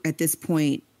this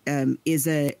point is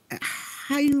a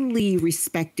highly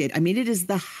respected. I mean, it is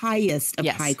the highest of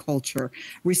high culture,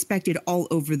 respected all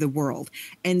over the world.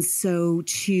 And so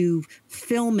to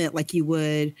film it like you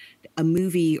would a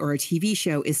movie or a TV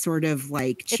show is sort of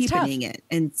like cheapening it.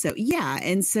 And so,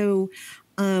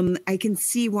 I can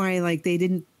see why like they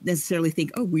didn't necessarily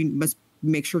think, oh, we must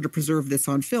make sure to preserve this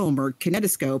on film or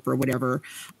kinetoscope or whatever.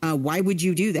 Why would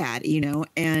you do that? You know?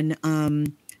 And,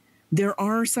 there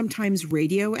are sometimes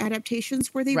radio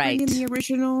adaptations where they bring in the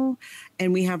original,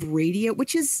 and we have radio,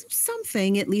 which is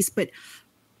something at least, but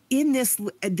in this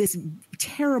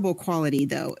terrible quality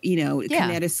though,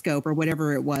 kinetoscope or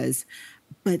whatever it was.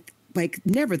 But like,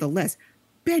 nevertheless,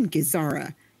 Ben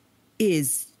Gazzara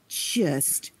is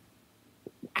just,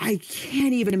 I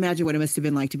can't even imagine what it must have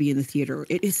been like to be in the theater.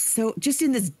 It is so, just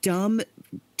in this dumb,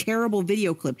 terrible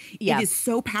video clip, it is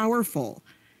so powerful.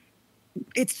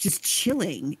 It's just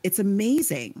chilling. It's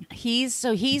amazing. He's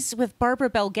with Barbara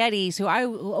Bel Geddes, who I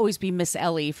will always be Miss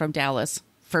Ellie from Dallas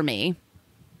for me.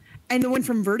 And the one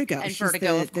from Vertigo. And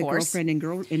Vertigo, of course. The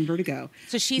girlfriend in Vertigo.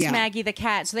 So she's Maggie the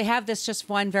cat. So they have this just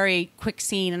one very quick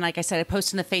scene. And like I said, I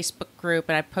posted in the Facebook group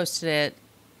and I posted it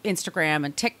Instagram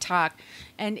and TikTok.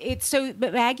 And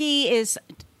but Maggie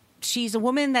she's a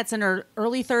woman that's in her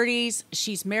early 30s.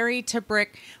 She's married to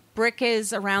Brick. Brick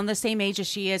is around the same age as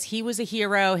she is. He was a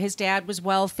hero. His dad was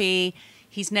wealthy.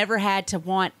 He's never had to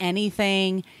want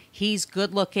anything. He's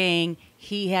good looking.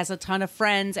 He has a ton of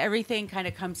friends. Everything kind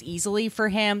of comes easily for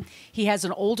him. He has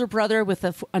an older brother with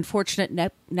the unfortunate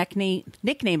nickname,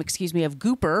 of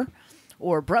Gooper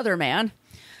or Brother Man.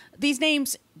 These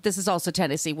names, this is also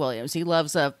Tennessee Williams. He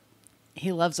loves a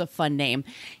fun name.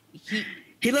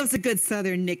 He loves a good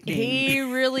Southern nickname.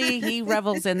 He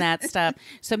revels in that stuff.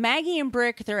 So Maggie and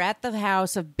Brick, they're at the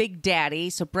house of Big Daddy,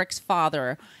 so Brick's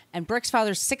father. And Brick's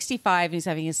father's 65. And he's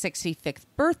having his 65th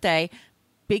birthday.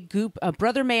 Big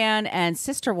Brother Man and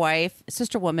sister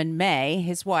woman, May,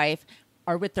 his wife,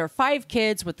 are with their 5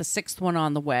 kids with the 6th one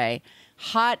on the way.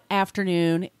 Hot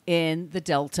afternoon in the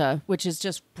Delta, which is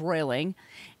just broiling.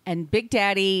 And Big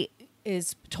Daddy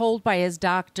is told by his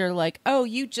doctor, like, oh,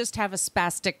 you just have a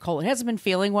spastic cold. He hasn't been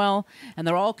feeling well, and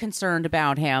they're all concerned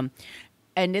about him.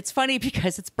 And it's funny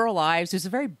because it's Burl Ives, who's a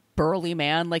very burly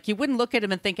man. Like, you wouldn't look at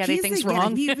him and think anything's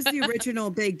wrong. He was the original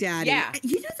Big Daddy. Yeah.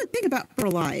 You know the thing about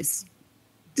Burl Ives,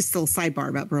 just a little sidebar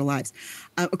about Burl Ives.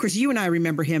 Of course, you and I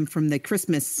remember him from the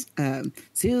Christmas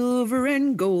Silver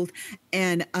and Gold.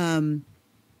 And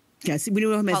yes, we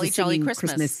know him as Holly Jolly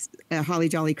Christmas. Holly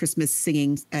Jolly Christmas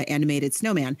singing animated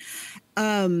snowman.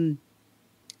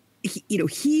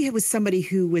 He was somebody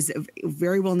who was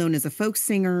very well known as a folk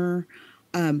singer.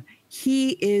 He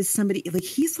is somebody like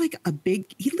he lived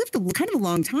kind of a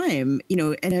long time,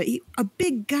 and a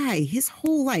big guy his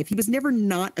whole life. He was never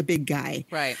not a big guy,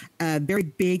 right? Very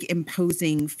big,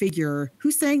 imposing figure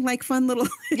who sang like fun little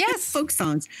folk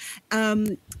songs.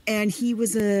 And he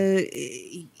was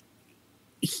a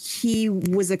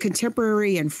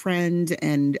contemporary and friend,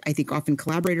 and I think often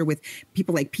collaborator with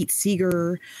people like Pete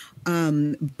Seeger,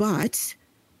 but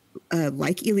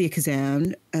like Elia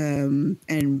Kazan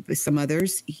and some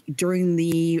others, during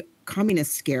the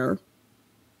communist scare,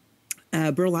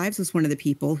 Burl Ives was one of the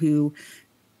people who,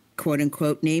 quote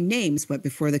unquote, named names, went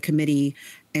before the committee.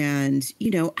 And,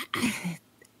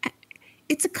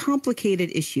 it's a complicated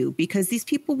issue because these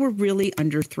people were really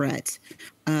under threat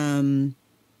on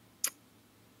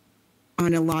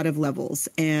a lot of levels.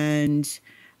 And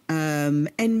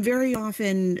very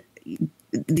often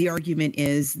the argument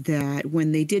is that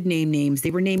when they did name names,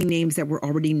 they were naming names that were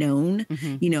already known.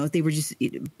 Mm-hmm. They were just,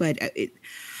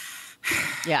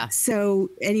 yeah. So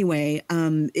anyway,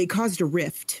 it caused a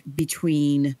rift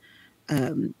between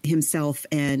himself,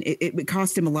 and it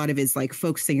cost him a lot of his like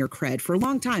folk singer cred for a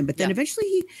long time. But then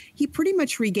eventually he pretty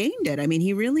much regained it. I mean,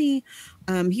 he really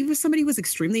he was somebody who was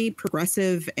extremely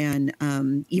progressive and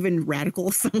even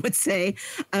radical, some would say,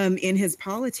 in his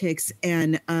politics.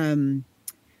 And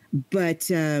but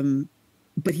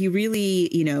he really,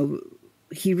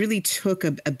 he really took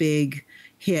a big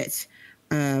hit.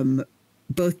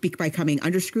 Both by coming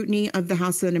under scrutiny of the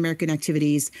House Un-American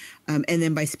Activities, and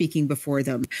then by speaking before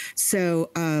them. So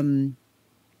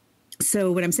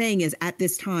what I'm saying is, at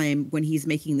this time when he's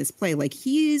making this play, like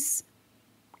he's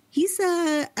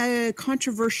a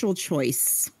controversial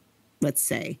choice, let's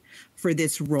say, for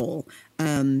this role.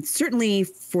 Certainly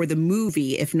for the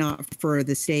movie, if not for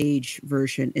the stage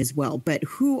version as well. But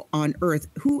who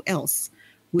else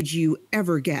would you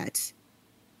ever get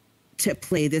to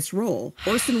play this role?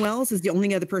 Orson Welles is the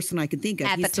only other person I can think of.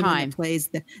 At He's the time, that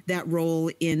plays that role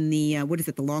in the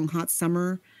the Long Hot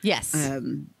Summer. Yes,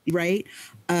 right.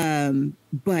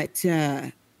 But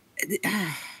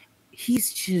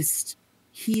he's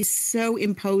so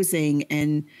imposing,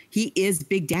 and he is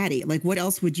Big Daddy. Like, what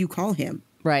else would you call him?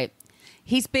 Right.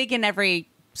 He's big in every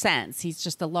sense. He's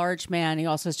just a large man. He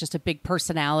also has just a big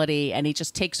personality, and he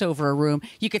just takes over a room.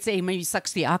 You could say he maybe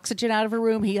sucks the oxygen out of a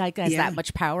room. He has that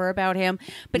much power about him.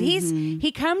 But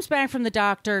he comes back from the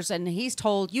doctors, and he's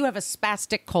told, you have a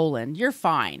spastic colon. You're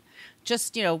fine.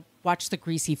 Just, watch the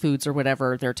greasy foods or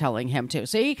whatever they're telling him to.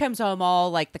 So he comes home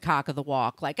all like the cock of the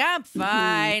walk, like, I'm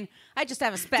fine. I just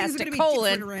have a spastic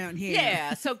colon. Around here.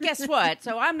 Yeah. So guess what?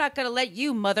 So I'm not going to let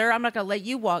you, mother. I'm not going to let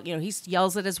you walk. He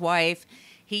yells at his wife.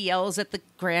 He yells at the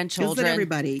grandchildren.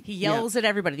 He yells at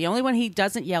everybody. The only one he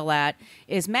doesn't yell at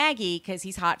is Maggie, because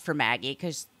he's hot for Maggie,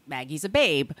 because Maggie's a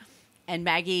babe. And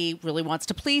Maggie really wants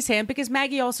to please him because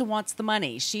Maggie also wants the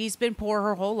money. She's been poor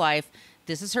her whole life.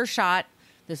 This is her shot.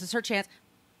 This is her chance.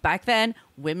 Back then,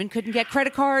 women couldn't get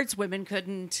credit cards. Women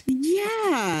couldn't.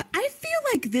 Yeah. I feel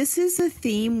like this is a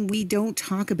theme we don't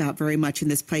talk about very much in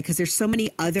this play because there's so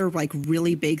many other like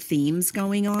really big themes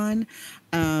going on.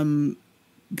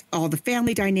 All the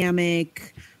family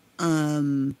dynamic,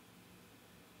 of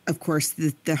course,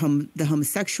 the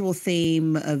homosexual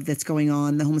theme that's going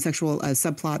on, the homosexual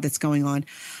subplot that's going on,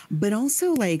 but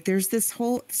also like there's this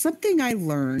whole something I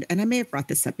learned, and I may have brought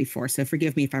this up before, so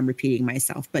forgive me if I'm repeating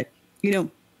myself, but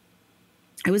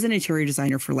I was an interior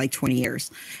designer for like 20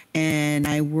 years, and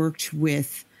I worked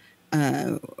with,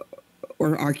 or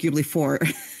arguably for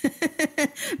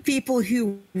people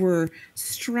who were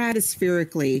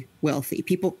stratospherically wealthy,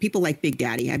 people like Big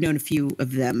Daddy. I've known a few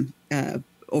of them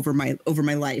over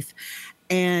my life,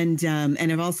 and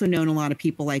I've also known a lot of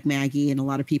people like Maggie and a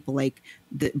lot of people like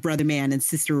the brother man and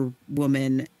sister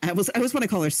woman. I always want to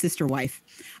call her sister wife.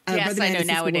 Yes, I know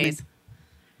nowadays. Woman.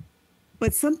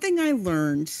 But something I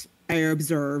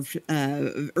observed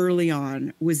early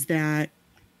on was that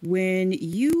when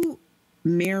you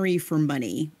marry for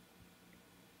money,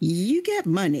 you get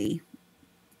money.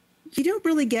 You don't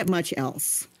really get much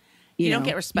else. You don't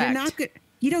get respect. You're not good.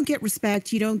 You don't get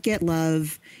respect. You don't get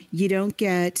love. You don't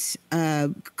get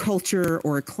culture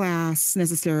or class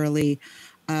necessarily.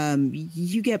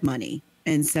 You get money.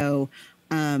 And so,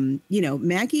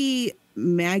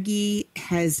 Maggie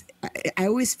has, I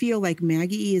always feel like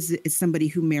Maggie is somebody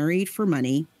who married for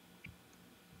money.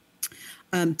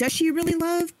 Does she really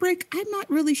love Brick? I'm not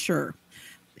really sure.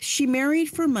 She married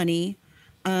for money,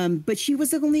 but she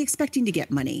was only expecting to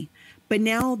get money. But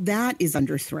now that is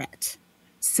under threat.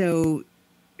 So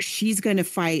she's going to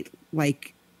fight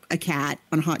like a cat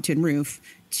on a hot tin roof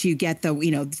to get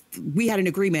we had an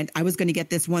agreement. I was going to get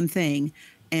this one thing,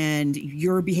 and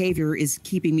your behavior is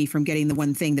keeping me from getting the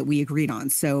one thing that we agreed on.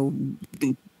 So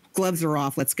the gloves are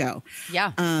off. Let's go.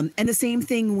 Yeah. And the same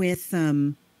thing with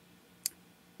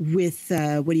what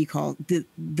do you call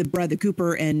the brother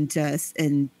Cooper and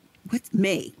what's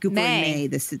May Cooper and May,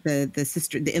 the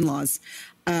sister, the in-laws.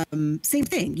 Same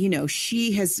thing.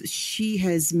 She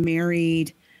has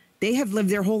married. They have lived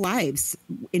their whole lives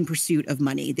in pursuit of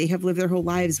money. They have lived their whole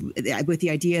lives with the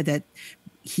idea that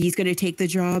he's going to take the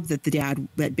job that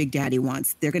Big Daddy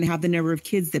wants. They're going to have the number of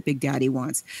kids that Big Daddy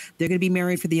wants. They're going to be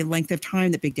married for the length of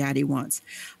time that Big Daddy wants.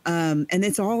 And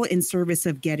it's all in service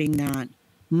of getting that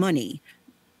money.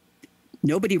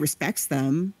 Nobody respects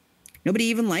them. Nobody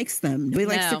even likes them. Nobody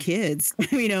likes the kids.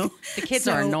 The kids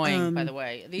are annoying, by the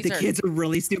way. Kids are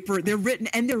really super. They're written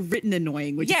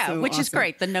annoying, which is so which awesome. is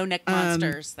great. The no-neck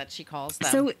monsters that she calls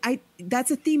them. So that's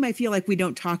a theme I feel like we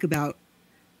don't talk about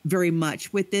very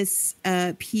much with this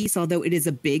piece, although it is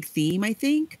a big theme, I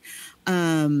think.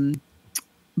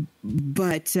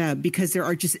 but because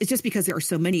because there are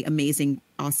so many amazing,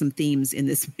 awesome themes in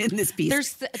this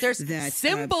piece. There's that,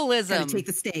 symbolism. kind of take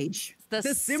the stage. The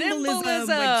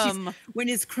symbolism when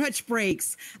his crutch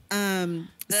breaks.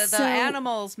 The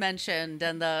animals mentioned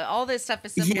and all this stuff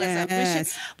is symbolism.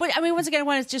 Yes. But I mean, once again, I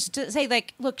wanted just to say,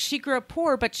 like, look, she grew up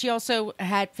poor, but she also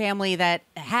had family that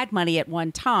had money at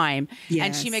one time. Yes.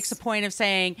 And she makes a point of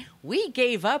saying, we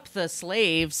gave up the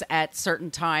slaves at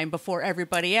certain time before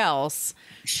everybody else.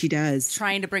 She does.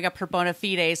 Trying to bring up her bona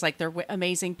fides, like they're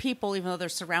amazing people, even though they're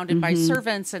surrounded by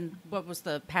servants. And what was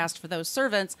the past for those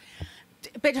servants?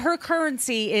 But her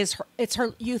currency is it's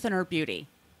her youth and her beauty.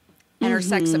 And her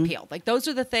sex appeal. Like, those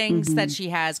are the things that she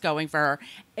has going for her.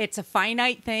 It's a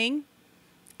finite thing.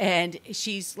 And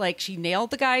she's like, she nailed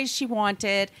the guys she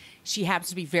wanted. She happens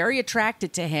to be very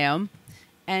attracted to him.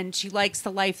 And she likes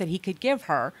the life that he could give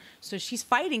her. So she's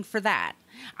fighting for that.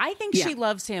 I think she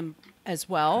loves him as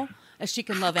well as she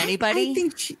can love anybody. I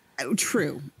think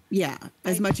true. Yeah.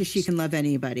 As much as she can love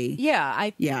anybody. Yeah.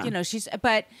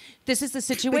 But this is the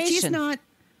situation. But she's not.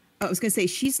 I was going to say,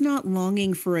 she's not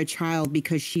longing for a child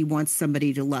because she wants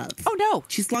somebody to love. Oh, no.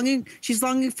 She's longing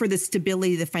for the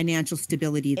stability, the financial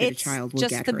stability that a child will get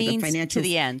her. Just the means to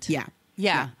the end.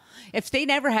 Yeah. If they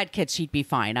never had kids, she'd be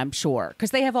fine, I'm sure.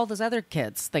 Because they have all those other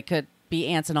kids that could be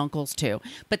aunts and uncles too.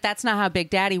 But that's not how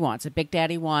Big Daddy wants it. Big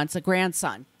Daddy wants a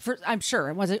grandson. I'm sure.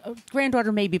 It was a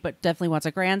granddaughter maybe, but definitely wants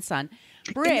a grandson.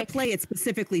 Brick, in the play, it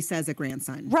specifically says a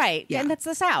grandson. Right. Yeah. And that's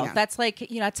the South. Yeah. That's like,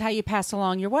 that's how you pass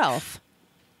along your wealth.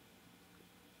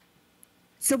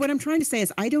 So what I'm trying to say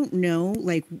is, I don't know,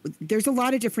 like, there's a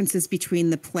lot of differences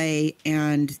between the play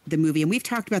and the movie. And we've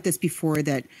talked about this before,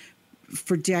 that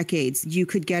for decades, you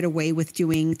could get away with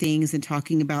doing things and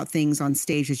talking about things on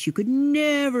stage that you could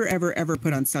never, ever, ever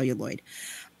put on celluloid.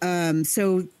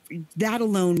 So that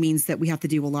alone means that we have to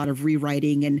do a lot of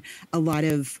rewriting and a lot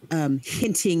of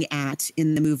hinting at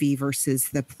in the movie versus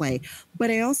the play.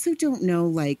 But I also don't know,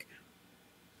 like,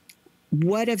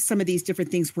 what if some of these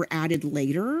different things were added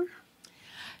later?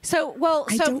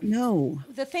 I don't know.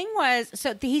 The thing was,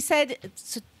 he said,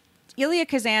 Elia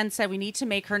Kazan said we need to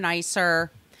make her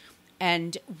nicer,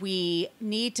 and we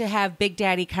need to have Big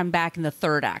Daddy come back in the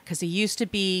third act, because he used to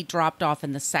be dropped off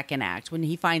in the second act when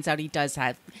he finds out he does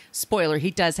have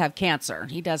cancer.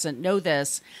 He doesn't know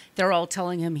this. They're all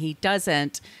telling him he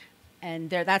doesn't.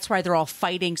 And that's why they're all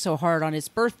fighting so hard on his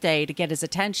birthday to get his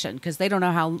attention, because they don't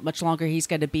know how much longer he's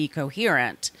going to be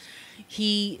coherent.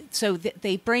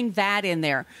 They bring that in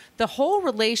there. The whole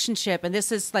relationship, and this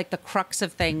is like the crux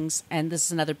of things, and this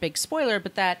is another big spoiler,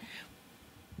 but that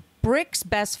Brick's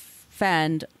best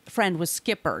friend was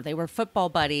Skipper. They were football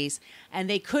buddies, and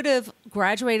they could have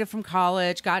graduated from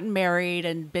college, gotten married,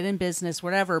 and been in business,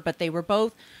 whatever, but they were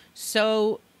both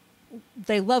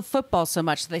they love football so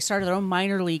much that they started their own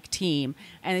minor league team,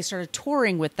 and they started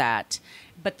touring with that.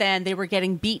 But then they were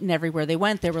getting beaten everywhere they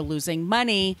went. They were losing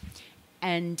money,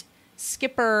 and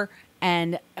Skipper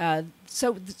and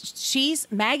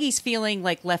Maggie's feeling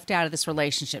like left out of this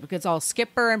relationship because it's all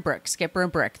Skipper and Brick.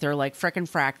 They're like frickin'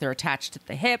 frack. They're attached at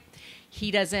the hip.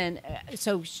 He doesn't.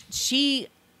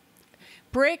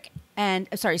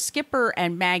 Skipper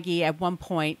and Maggie at one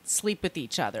point sleep with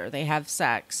each other. They have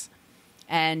sex.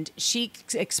 And she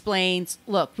explains,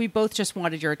 look, we both just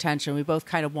wanted your attention. We both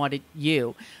kind of wanted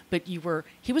you, but he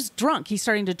was drunk. He's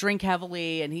starting to drink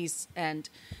heavily. And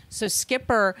so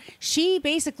Skipper, she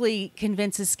basically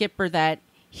convinces Skipper that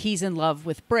he's in love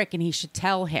with Brick and he should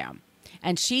tell him.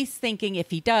 And she's thinking if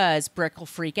he does, Brick will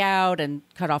freak out and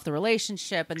cut off the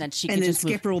relationship. And then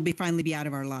Skipper will finally be out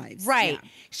of our lives. Right. Yeah.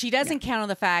 She doesn't count on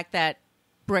the fact that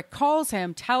Brick calls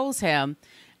him, tells him,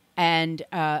 and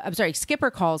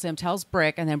Skipper calls him, tells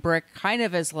Brick, and then Brick kind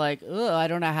of is like, ugh, I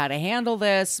don't know how to handle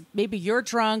this. Maybe you're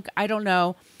drunk. I don't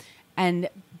know. And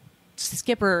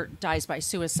Skipper dies by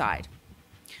suicide.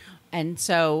 And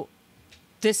so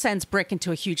this sends Brick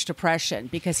into a huge depression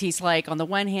because he's like, on the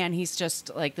one hand, he's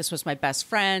just like, this was my best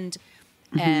friend.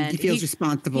 And he feels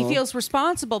responsible. He feels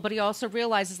responsible, but he also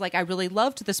realizes, like, I really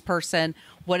loved this person.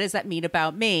 What does that mean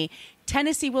about me?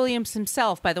 Tennessee Williams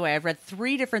himself, by the way, I've read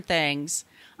 3 different things.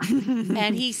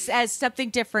 And he says something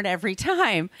different every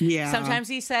time. Yeah. Sometimes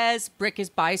he says Brick is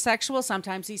bisexual.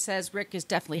 Sometimes he says Rick is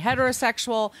definitely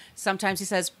heterosexual. Sometimes he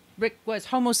says Rick was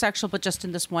homosexual, but just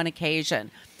in this one occasion.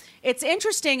 It's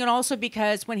interesting, and also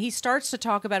because when he starts to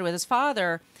talk about it with his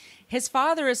father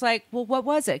is like, well, what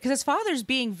was it? Because his father's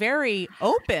being very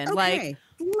open. Okay,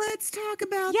 let's talk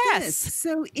about this.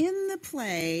 So in the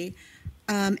play...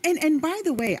 And by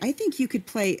the way, I think you could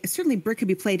certainly Brick could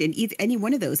be played in any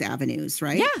one of those avenues,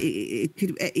 right? Yeah. It could,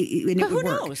 and it would who work.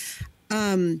 knows?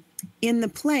 in the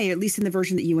play, at least in the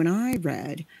version that you and I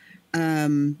read,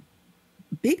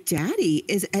 Big Daddy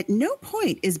is at no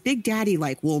point is Big Daddy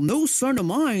like, well, no son of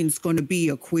mine's going to be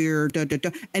a queer, da, da, da.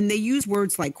 And they use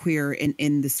words like queer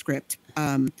in the script.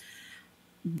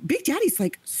 Big Daddy's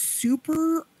like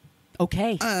super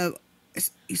okay.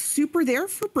 Super there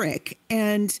for Brick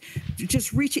and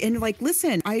just reach and like,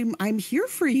 listen, I'm here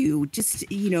for you. Just,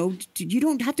 you know, you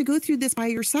don't have to go through this by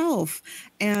yourself.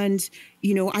 And,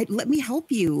 you know, let me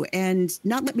help you, and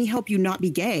not let me help you not be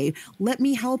gay. Let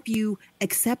me help you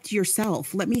accept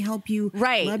yourself. Let me help you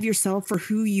love yourself for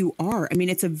who you are. I mean,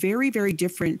 it's a very, very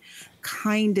different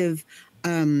kind of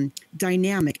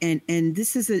dynamic. And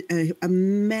this is a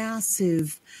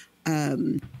massive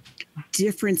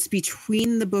difference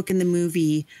between the book and the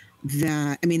movie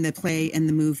the play and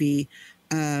the movie.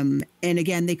 And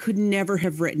again, they could never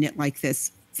have written it like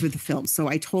this for the film. So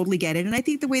I totally get it. And I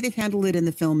think the way they've handled it in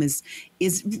the film is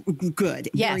good,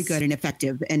 very good and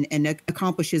effective, and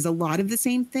accomplishes a lot of the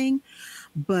same thing.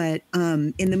 But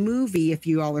in the movie, if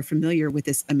you all are familiar with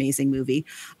this amazing movie,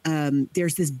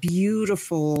 there's this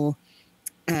beautiful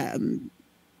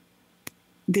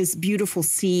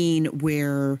scene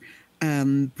where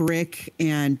Brick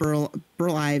and Burl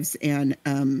Ives and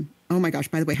oh my gosh,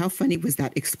 by the way, how funny was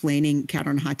that explaining Cat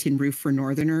on a Hot Tin Roof for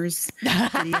Northerners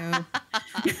video?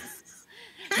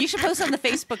 You should post on the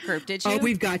Facebook group, did you? Oh,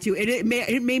 we've got to. It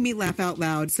made me laugh out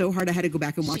loud so hard I had to go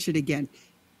back and watch it again.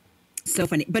 So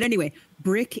funny. But anyway,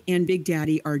 Brick and Big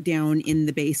Daddy are down in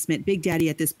the basement. Big Daddy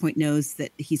at this point knows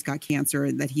that he's got cancer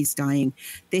and that he's dying.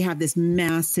 They have this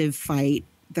massive fight.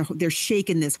 They're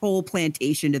shaking this whole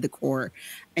plantation to the core.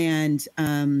 And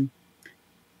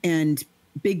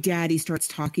Big Daddy starts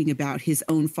talking about his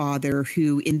own father,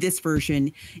 who in this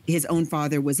version, his own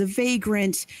father was a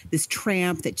vagrant, this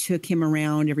tramp that took him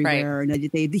around everywhere. Right.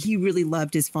 And he really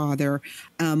loved his father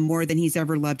more than he's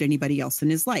ever loved anybody else in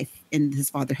his life. And his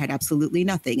father had absolutely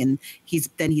nothing. And he's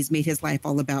made his life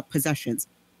all about possessions.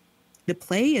 The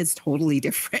play is totally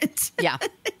different. Yeah.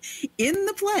 In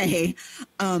the play,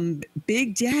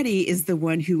 Big Daddy is the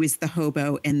one who is the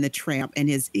hobo and the tramp, and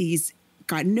he's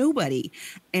got nobody,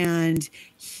 and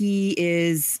he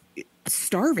is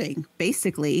starving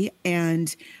basically.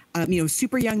 And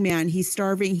super young man, he's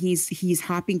starving. He's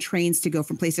hopping trains to go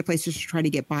from place to place just to try to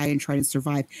get by and try to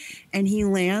survive. And he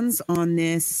lands on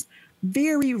this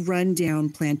very rundown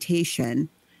plantation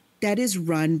that is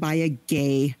run by a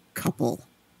gay couple.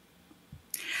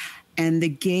 And the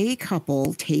gay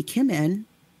couple take him in,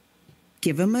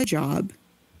 give him a job,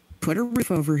 put a roof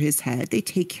over his head. They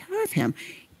take care of him,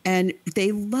 and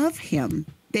they love him.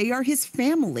 They are his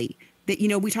family. That,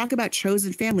 we talk about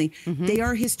chosen family. Mm-hmm. They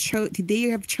are they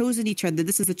have chosen each other.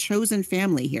 This is a chosen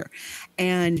family here,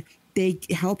 and they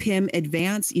help him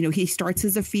advance. He starts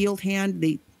as a field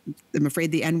hand. I'm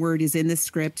afraid the N-word is in the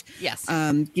script. Yes.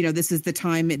 This is the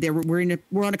time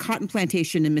we're on a cotton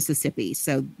plantation in Mississippi.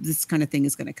 So this kind of thing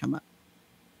is going to come up.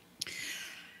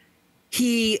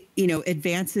 He,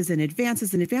 advances and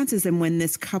advances and advances. And when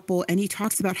this couple, and he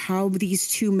talks about how these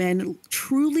two men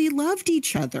truly loved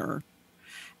each other,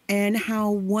 and how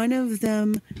one of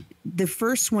them, the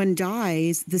first one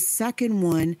dies, the second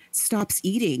one stops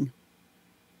eating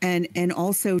and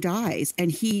also dies.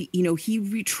 And he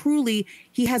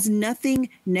has nothing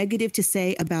negative to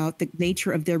say about the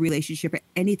nature of their relationship or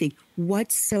anything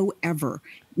whatsoever.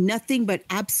 Nothing but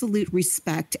absolute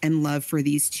respect and love for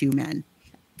these two men.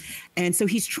 And so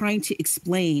he's trying to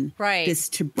explain this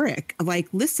to Brick. Like,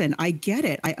 listen, I get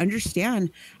it. I understand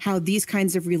how these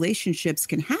kinds of relationships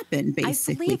can happen,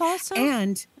 basically. I believe also...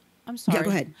 And... I'm sorry. Yeah, go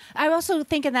ahead. I also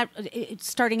think in that,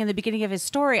 starting in the beginning of his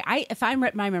story, if my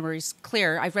memory's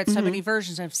clear, I've read so many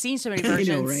versions, I've seen so many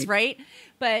versions, right?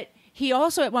 But he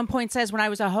also at one point says, when I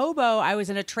was a hobo, I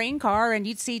was in a train car, and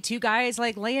you'd see two guys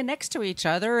like laying next to each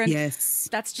other, and yes,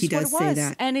 that's just what it was. Say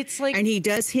that. And it's like, and he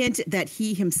does hint that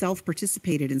he himself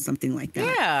participated in something like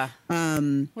that.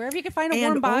 Yeah. Wherever you can find a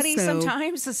warm body,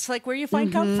 sometimes it's like where you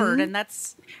find comfort, and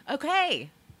that's okay.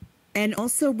 And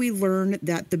also we learn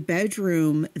that the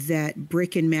bedroom that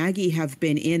Brick and Maggie have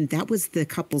been in, that was the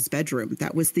couple's bedroom.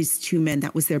 That was these two men.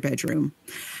 That was their bedroom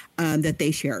that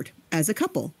they shared as a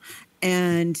couple.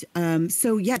 And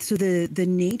so the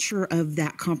nature of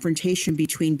that confrontation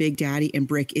between Big Daddy and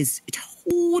Brick is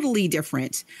totally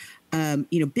different.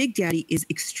 Big Daddy is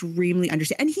extremely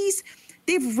understanding. And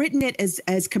they've written it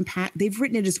they've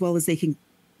written it as well as they can,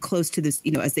 close to this,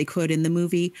 as they could in the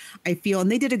movie, I feel,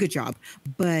 and they did a good job.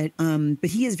 But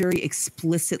he is very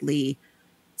explicitly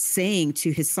saying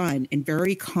to his son in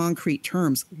very concrete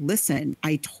terms, listen,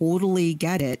 I totally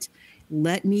get it.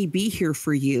 Let me be here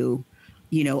for you.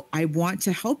 I want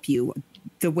to help you.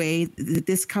 the way that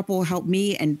this couple helped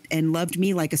me and loved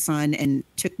me like a son and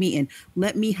took me and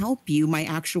let me help you, my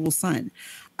actual son.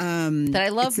 That I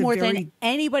love more than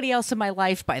anybody else in my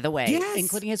life, by the way, yes.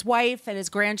 including his wife and his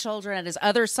grandchildren and his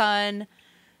other son.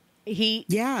 In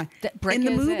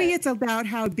the movie, it's about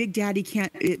how Big Daddy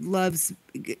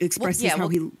expresses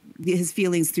his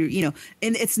feelings through,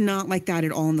 and it's not like that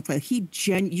at all in the play.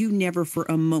 You never for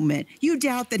a moment, you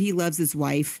doubt that he loves his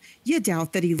wife. You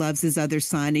doubt that he loves his other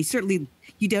son. You certainly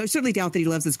doubt that he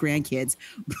loves his grandkids.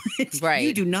 But right.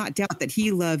 You do not doubt that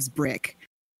he loves Brick.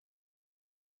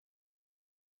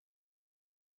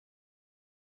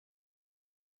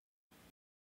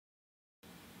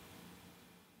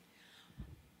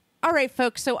 All right,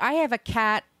 folks. So I have a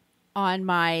cat on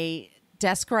my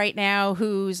desk right now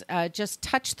who's just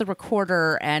touched the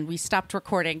recorder and we stopped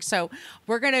recording. So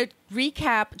we're going to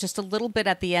recap just a little bit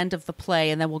at the end of the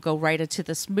play and then we'll go right into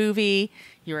this movie.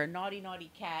 You're a naughty, naughty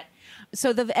cat.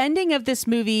 So the ending of this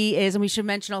movie is, and we should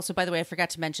mention also, by the way, I forgot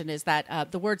to mention, is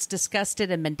that the words disgusted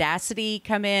and mendacity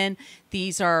come in.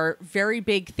 These are very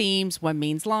big themes. One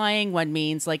means lying. One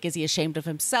means like, is he ashamed of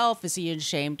himself? Is he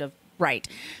ashamed of Right.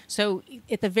 So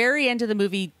at the very end of the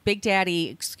movie,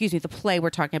 the play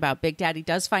we're talking about, Big Daddy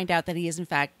does find out that he is in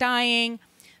fact dying.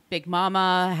 Big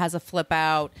Mama has a flip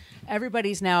out.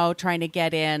 Everybody's now trying to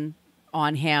get in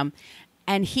on him.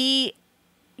 And he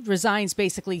resigns,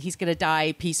 basically, he's going to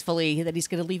die peacefully, that he's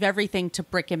going to leave everything to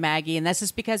Brick and Maggie. And this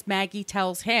is because Maggie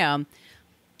tells him,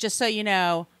 just so you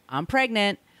know, I'm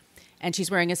pregnant. And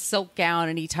she's wearing a silk gown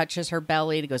and he touches her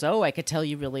belly and he goes, oh, I could tell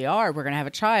you really are. We're going to have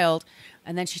a child.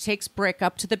 And then she takes Brick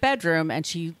up to the bedroom and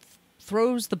she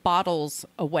throws the bottles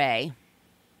away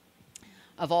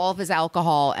of all of his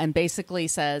alcohol and basically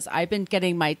says, I've been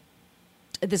getting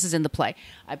this is in the play,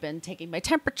 I've been taking my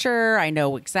temperature. I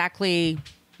know exactly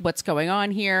what's going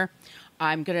on here.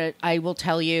 I will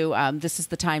tell you, this is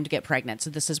the time to get pregnant.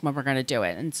 So this is when we're going to do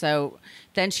it. And so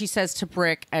then she says to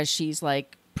Brick as she's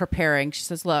like preparing, she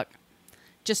says, look,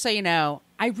 just so you know,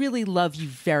 I really love you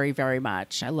very, very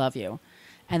much. I love you.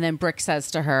 And then Brick says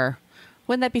to her,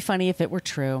 wouldn't that be funny if it were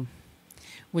true?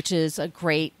 Which is a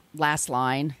great last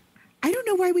line. I don't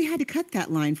know why we had to cut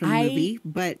that line from the movie,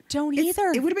 but don't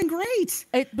either. It would have been great.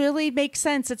 It really makes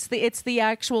sense. It's the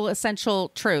actual essential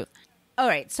truth. All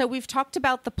right. So we've talked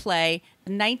about the play,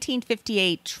 the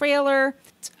 1958 trailer.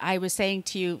 I was saying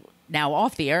to you, now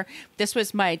off the air,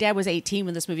 my dad was 18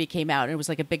 when this movie came out, and it was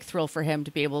like a big thrill for him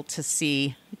to be able to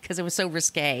see, because it was so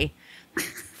risque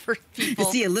for people.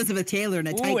 To see Elizabeth Taylor in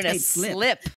a tight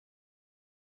slip.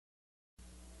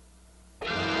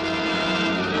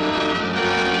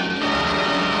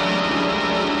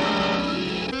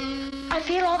 I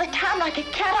feel all the time like a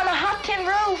cat on a hot tin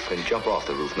roof. Then jump off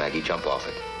the roof, Maggie, jump off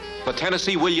it. The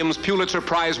Tennessee Williams Pulitzer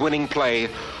Prize-winning play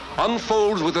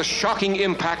unfolds with a shocking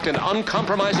impact and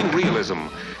uncompromising realism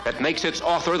that makes its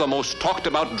author the most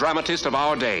talked-about dramatist of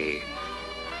our day.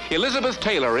 Elizabeth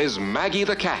Taylor is Maggie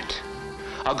the cat,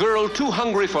 a girl too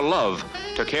hungry for love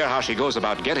to care how she goes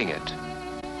about getting it.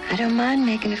 I don't mind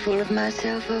making a fool of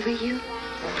myself over you.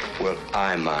 Well,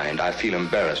 I mind. I feel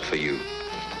embarrassed for you.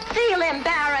 Feel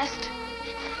embarrassed?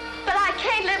 But I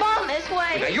can't live on this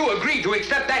way. Now, you agreed to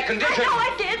accept that condition. I know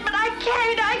I did, but I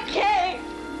can't.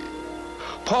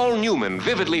 Paul Newman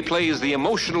vividly plays the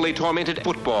emotionally tormented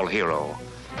football hero.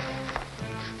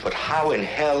 But how in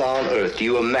hell on earth do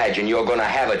you imagine you're going to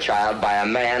have a child by a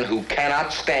man who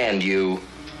cannot stand you?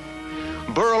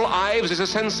 Burl Ives is a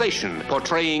sensation,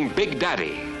 portraying Big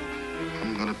Daddy.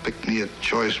 I'm going to pick me a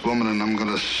choice woman and I'm going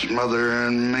to smother her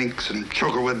in minks and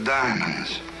choke her with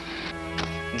diamonds.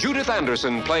 Judith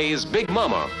Anderson plays Big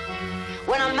Mama.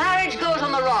 When a marriage goes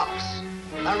on the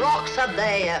rocks are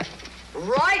there,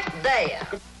 right there.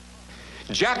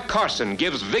 Jack Carson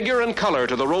gives vigor and color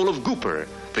to the role of Gooper,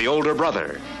 the older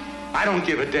brother. I don't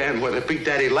give a damn whether Big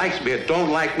Daddy likes me or don't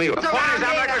like me. The point is,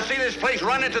 I'm not going to see this place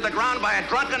run into the ground by a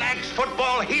drunken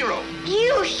ex-football hero.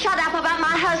 You shut up about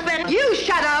my husband. You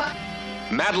shut up.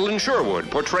 Madeline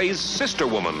Sherwood portrays Sister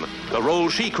Woman, the role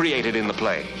she created in the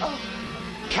play. Oh.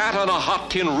 Cat on a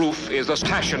Hot Tin Roof is the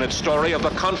passionate story of the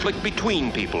conflict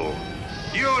between people.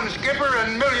 You and Skipper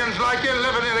and millions like you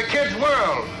living in a kid's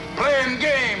world. Playing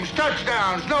games,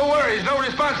 touchdowns, no worries, no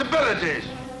responsibilities.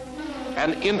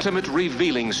 An intimate,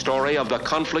 revealing story of the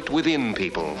conflict within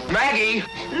people. Maggie!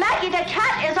 Maggie the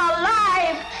cat is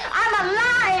alive! I'm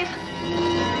alive!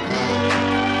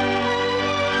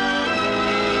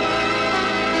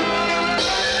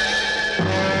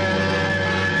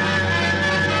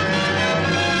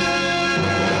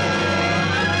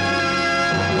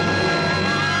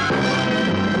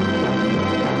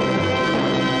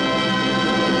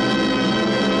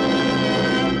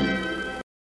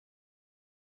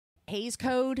 Hays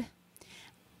Code.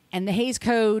 And the Hays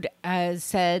Code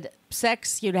said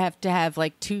sex, you'd have to have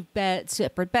like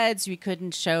separate beds. You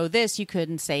couldn't show this. You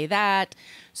couldn't say that.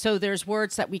 So there's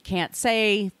words that we can't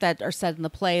say that are said in the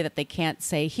play that they can't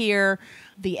say here.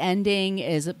 The ending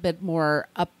is a bit more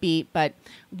upbeat, but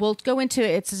we'll go into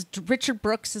it. It's Richard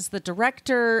Brooks is the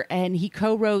director, and he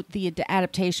co-wrote the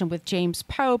adaptation with James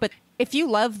Poe. But if you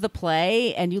love the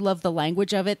play and you love the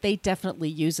language of it, they definitely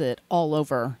use it all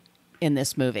over in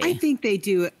this movie. I think they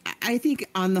do. I think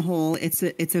on the whole, it's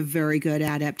a very good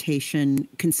adaptation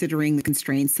considering the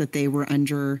constraints that they were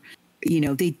under. You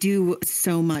know, they do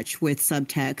so much with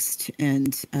subtext,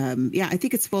 and I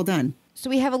think it's well done. So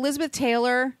we have Elizabeth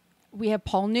Taylor, we have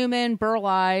Paul Newman, Burl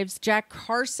Ives, Jack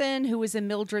Carson, who was in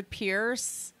Mildred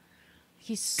Pierce.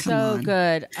 He's so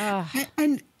good.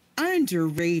 And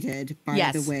underrated,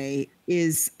 by the way,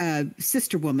 is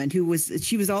Sister Woman,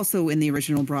 she was also in the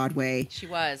original Broadway. She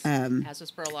was, as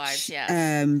was Burl Ives,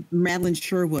 yes. Madeline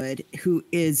Sherwood, who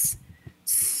is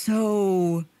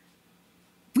so...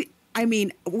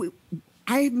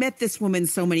 I've met this woman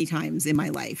so many times in my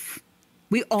life.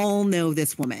 We all know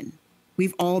this woman.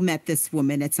 We've all met this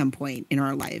woman at some point in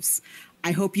our lives.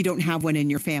 I hope you don't have one in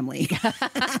your family.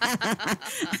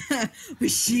 But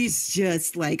she's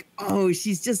just like,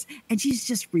 she's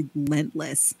just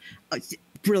relentless.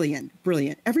 Brilliant.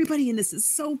 Everybody in this is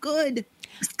so good,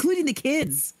 including the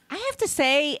kids. I have to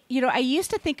say, I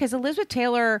used to think, because Elizabeth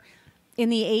Taylor in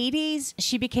the 80s,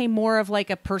 she became more of like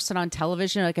a person on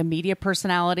television, like a media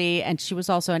personality. And she was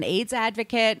also an AIDS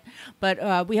advocate.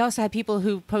 But we also had people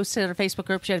who posted in our Facebook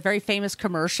group. She had a very famous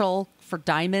commercial for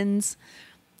diamonds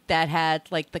that had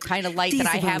like the kind of light that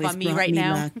I have on me right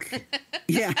now.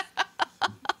 Yeah.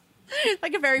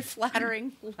 Like a very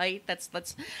flattering light.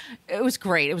 It was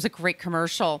great. It was a great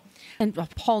commercial. And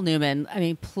Paul Newman,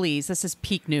 please, this is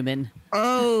peak Newman.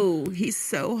 Oh, he's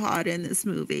so hot in this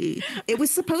movie. It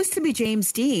was supposed to be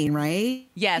James Dean, right?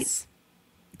 Yes.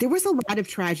 There was a lot of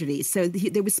tragedy. So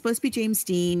there was supposed to be James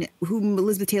Dean, whom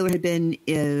Elizabeth Taylor had been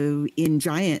in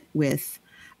Giant with.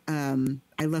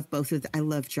 I love both of them. I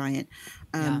love Giant.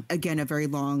 Again, a very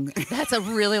long. That's a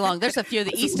really long. There's a few.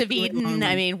 The East of Eden.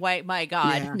 My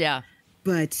God. Yeah.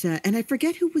 But and I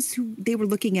forget who they were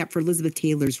looking at for Elizabeth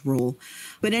Taylor's role.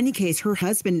 But in any case, her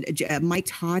husband, Mike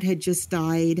Todd, had just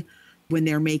died when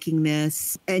they're making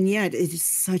this. And yet, it is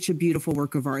such a beautiful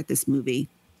work of art, this movie.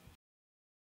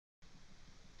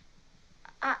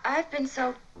 I've been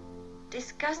so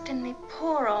disgustingly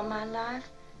poor all my life.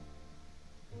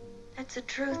 That's the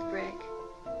truth, Brick.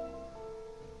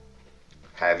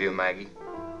 Have you, Maggie?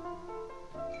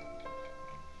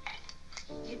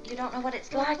 You don't know what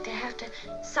it's like to have to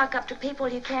suck up to people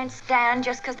you can't stand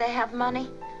just because they have money.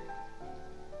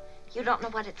 You don't know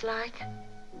what it's like.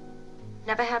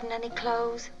 Never having any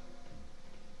clothes.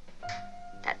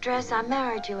 That dress I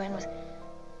married you in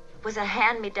was a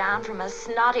hand-me-down from a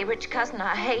snotty rich cousin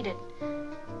I hated.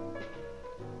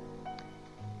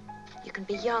 You can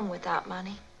be young without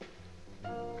money.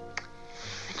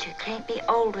 But you can't be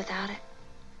old without it.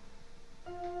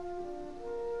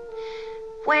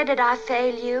 Where did I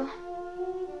fail you?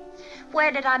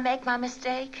 Where did I make my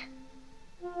mistake?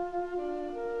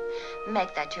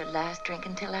 Make that your last drink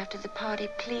until after the party,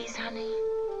 please, honey.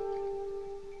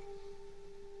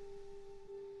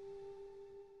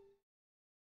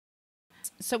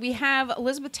 So we have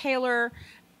Elizabeth Taylor,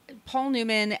 Paul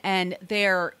Newman, and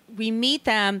we meet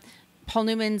them. Paul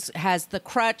Newman has the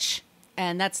crutch.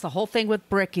 And that's the whole thing with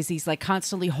Brick is he's like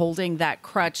constantly holding that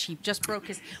crutch. He just broke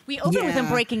we open with him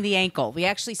breaking the ankle. We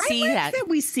actually see that.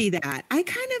 We see that. I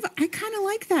kind of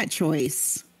like that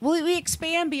choice. Well, we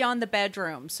expand beyond the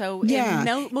bedroom. So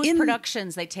in most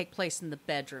productions, they take place in the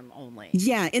bedroom only.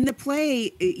 Yeah. In the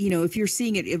play, if you're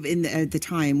seeing it at the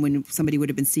time when somebody would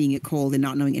have been seeing it cold and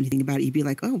not knowing anything about it, you'd be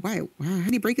like, oh, wow, how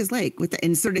did he break his leg?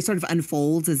 And sort of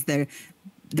unfolds as the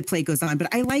play goes on.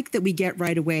 But I like that we get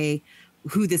right away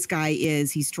who this guy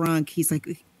is. He's drunk. He's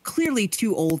like clearly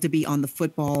too old to be on the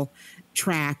football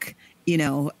track,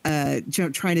 trying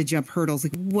to jump hurdles.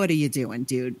 Like, what are you doing,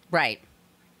 dude? Right.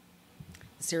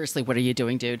 Seriously, what are you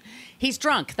doing, dude? He's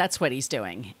drunk. That's what he's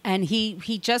doing. And we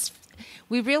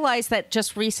realized that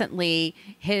just recently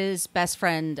his best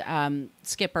friend,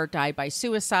 Skipper, died by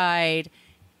suicide.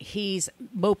 He's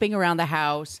moping around the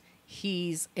house.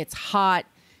 It's hot.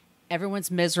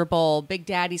 Everyone's miserable. Big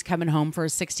Daddy's coming home for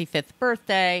his 65th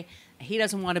birthday. He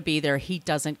doesn't want to be there. He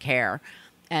doesn't care.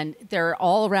 And they're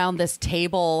all around this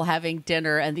table having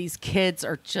dinner, and these kids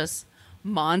are just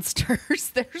monsters.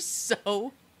 They're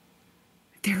so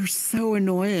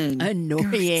annoying.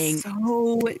 They're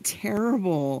so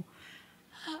terrible.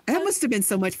 That must have been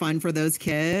so much fun for those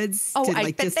kids Oh, to I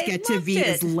like bet just they get to loved be it.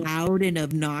 as loud and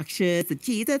obnoxious. And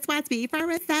Jesus wants me for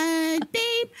a son,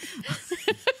 babe.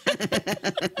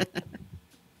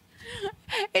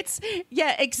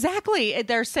 Yeah, exactly.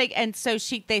 They're saying, and so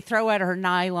they throw at her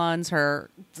nylons,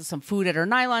 some food at her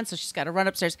nylons, so she's got to run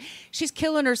upstairs. She's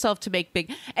killing herself to make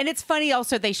big. And it's funny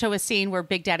also, they show a scene where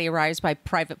Big Daddy arrives by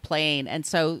private plane, and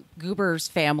so Goober's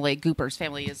family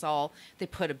is all, they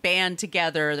put a band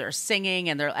together, they're singing,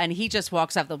 and he just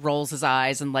walks out, rolls his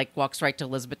eyes, and like walks right to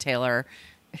Elizabeth Taylor.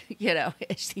 You know,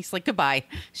 he's like, goodbye.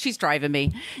 She's driving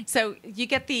me. So you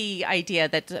get the idea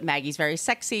that Maggie's very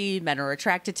sexy. Men are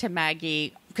attracted to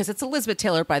Maggie because it's Elizabeth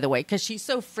Taylor, by the way, because she's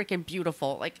so freaking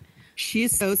beautiful. Like,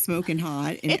 she's so smoking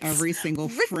hot in every single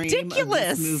frame of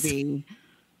this movie.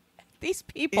 These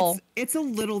people. It's a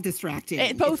little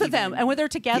distracting. Both of them. And when they're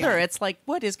together, it's like,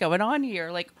 what is going on here?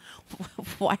 Like,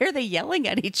 why are they yelling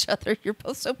at each other? You're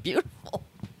both so beautiful.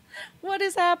 What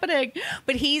is happening?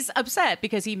 But he's upset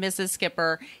because he misses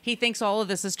Skipper. He thinks all of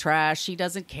this is trash. He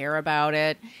doesn't care about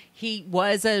it. He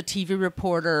was a TV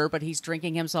reporter, but he's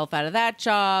drinking himself out of that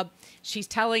job. She's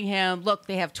telling him, look,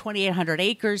 they have 2,800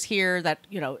 acres here that,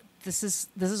 you know, this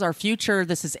is our future.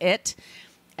 This is it.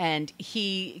 And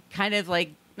he kind of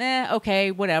like,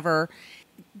 okay, whatever.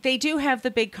 They do have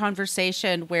the big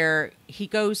conversation where he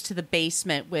goes to the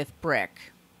basement with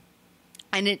Brick.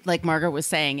 And it, like Margot was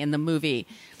saying in the movie,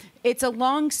 it's a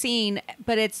long scene,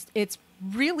 but it's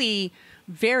really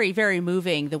very, very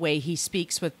moving the way he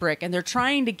speaks with Brick. And they're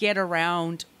trying to get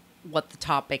around what the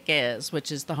topic is,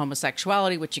 which is the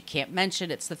homosexuality, which you can't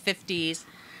mention. It's the 50s.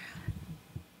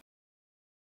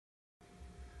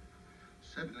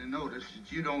 Certainly noticed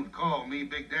that you don't call me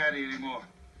Big Daddy anymore.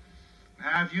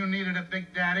 Now, if you needed a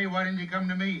Big Daddy, why didn't you come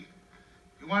to me?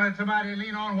 If you wanted somebody to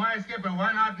lean on, why Skipper?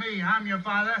 Why not me? I'm your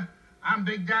father. I'm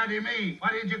Big Daddy me. Why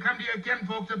didn't you come to your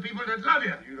kinfolks, the people that love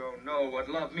you? You don't know what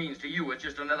love means to you. It's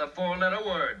just another four-letter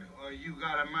word. Oh, you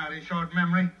got a mighty short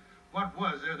memory. What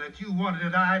was there that you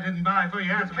wanted that I didn't buy for you?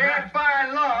 You can't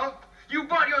buy love. You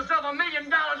bought yourself $1 million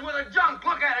worth of junk.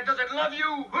 Look at it. Does it love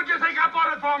you? Who'd you think I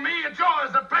bought it for me? It's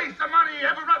yours. The place, the money,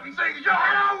 every rotten thing's yours.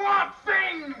 I don't want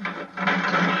things.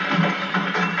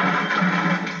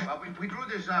 Well, we drew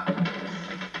this up.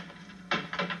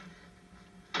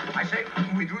 I say,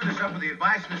 we drew this up with the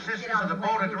advice and assistance of the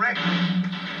board of directors.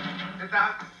 Sit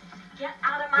down. Get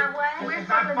out of my way. We're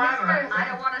not final. I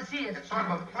don't want to see it. It's sort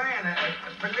of a plan, a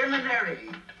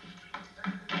preliminary.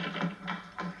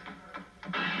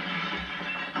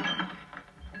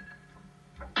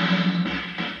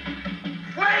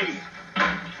 Wait!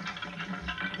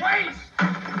 Wait!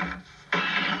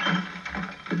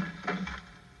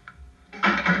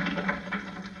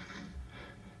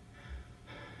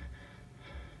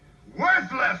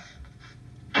 Worthless!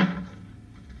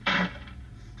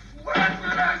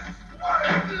 Worthless!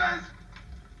 Worthless!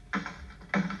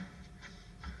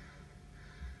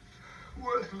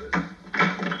 Worthless!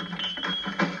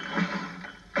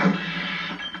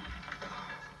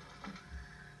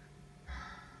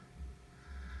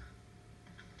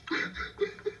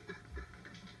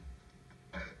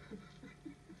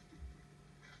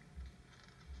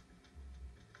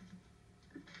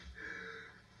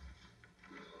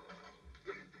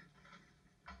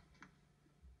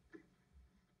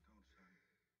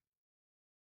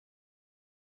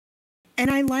 And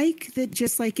I like that,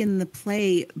 just like in the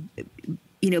play,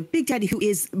 you know, Big Daddy, who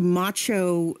is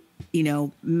macho, you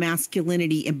know,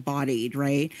 masculinity embodied,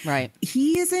 right? Right.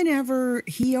 He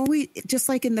always, just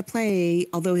like in the play,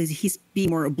 although he's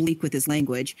being more oblique with his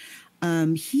language,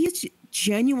 he is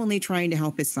genuinely trying to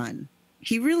help his son.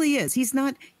 He really is. He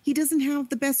doesn't have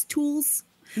the best tools.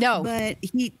 No. But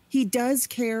he does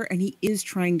care, and he is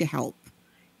trying to help.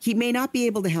 He may not be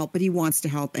able to help, but he wants to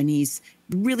help, and he's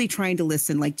really trying to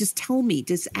listen. Like, just tell me.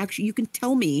 You can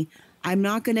tell me. I'm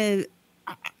not going to,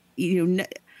 I'm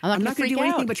not going to do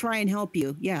anything but try and help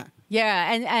you. Yeah.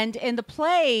 Yeah, and in the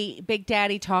play, Big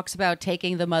Daddy talks about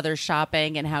taking the mother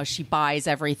shopping and how she buys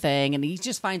everything, and he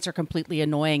just finds her completely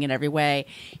annoying in every way.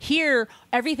 Here,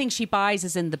 everything she buys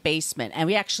is in the basement, and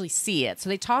we actually see it. So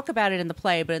they talk about it in the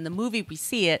play, but in the movie, we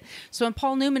see it. So when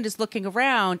Paul Newman is looking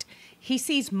around, he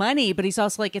sees money, but he's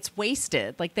also like, it's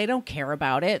wasted. Like, they don't care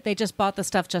about it. They just bought the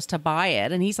stuff just to buy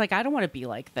it. And he's like, I don't want to be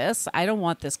like this. I don't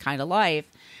want this kind of life.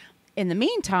 In the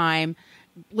meantime,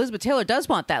 Elizabeth Taylor does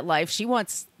want that life. She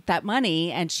wants that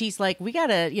money, and she's like, we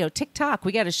gotta, TikTok,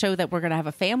 we gotta show that we're gonna have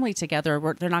a family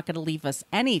together. They're not gonna leave us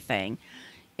anything.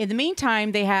 In the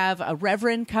meantime, they have a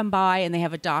reverend come by and they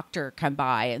have a doctor come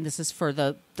by, and this is for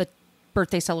the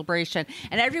birthday celebration.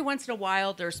 And every once in a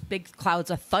while, there's big clouds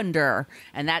of thunder,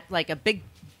 and that, like, a big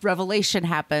revelation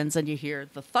happens and you hear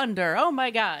the thunder. Oh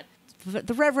my God.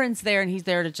 The Reverend's there and he's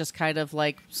there to just kind of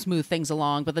like smooth things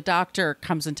along. But the doctor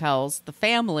comes and tells the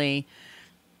family,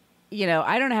 you know,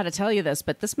 I don't know how to tell you this,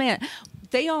 but this man,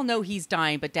 they all know he's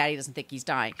dying, but Daddy doesn't think he's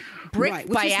dying. Brick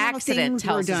by accident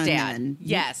tells his dad. Then.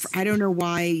 Yes. I don't know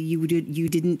why you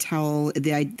didn't tell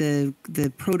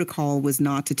the protocol was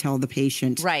not to tell the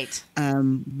patient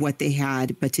what they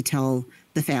had, but to tell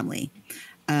the family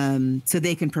so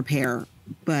they can prepare.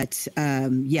 But so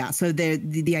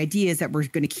the idea is that we're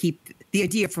going to keep the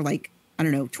idea for like, I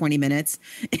don't know, 20 minutes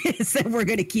is that we're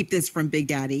going to keep this from Big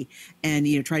Daddy and,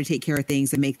 you know, try to take care of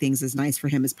things and make things as nice for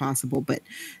him as possible. But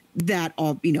that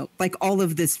all, you know, like all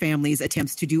of this family's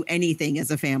attempts to do anything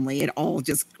as a family, it all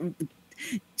just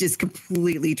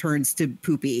completely turns to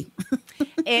poopy.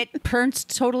 It turns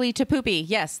totally to poopy.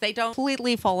 Yes, they don't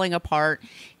completely falling apart.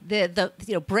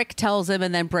 The Brick tells him,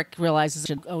 and then Brick realizes,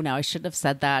 oh, no, I shouldn't have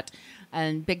said that.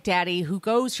 And Big Daddy, who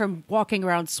goes from walking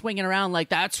around, swinging around like,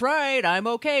 that's right, I'm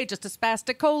okay, just a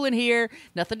spastic colon here,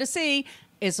 nothing to see,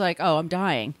 is like, oh, I'm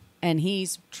dying. And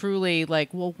he's truly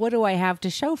like, well, what do I have to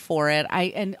show for it?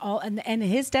 And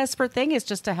his desperate thing is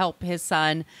just to help his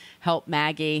son, help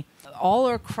Maggie. All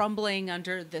are crumbling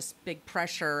under this big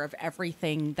pressure of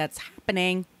everything that's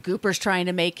happening. Gooper's trying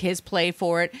to make his play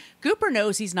for it. Gooper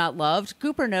knows he's not loved.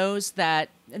 Gooper knows that,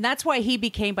 and that's why he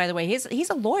became, by the way, he's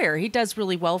a lawyer. He does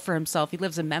really well for himself. He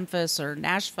lives in Memphis or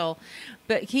Nashville,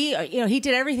 but he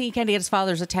did everything he can to get his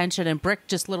father's attention. And Brick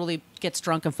just literally gets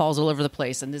drunk and falls all over the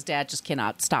place, and his dad just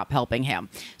cannot stop helping him.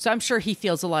 So I'm sure he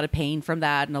feels a lot of pain from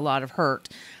that and a lot of hurt.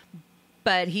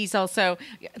 But he's also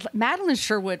Madeline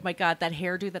Sherwood. My God, that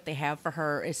hairdo that they have for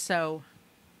her is so.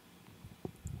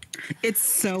 It's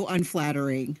so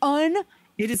unflattering.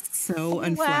 It is so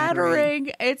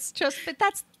unflattering. It's just, but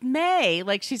that's May.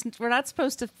 Like we're not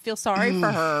supposed to feel sorry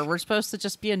for her. We're supposed to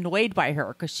just be annoyed by her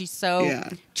because she's so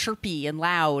chirpy and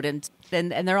loud, and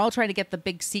they're all trying to get the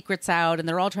big secrets out, and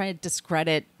they're all trying to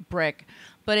discredit Brick.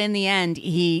 But in the end,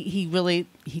 he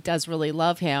does really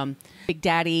love him. Big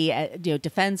Daddy,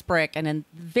 defends Brick, and in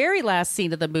the very last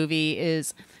scene of the movie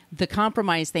is the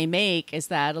compromise they make is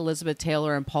that Elizabeth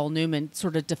Taylor and Paul Newman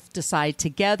sort of decide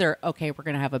together, okay, we're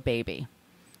going to have a baby.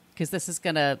 Because this is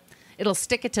it'll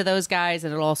stick it to those guys,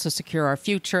 and it'll also secure our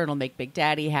future. It'll make Big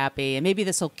Daddy happy, and maybe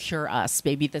this will cure us.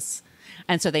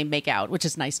 And so they make out, which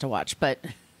is nice to watch,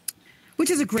 which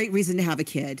is a great reason to have a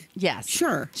kid. Yes.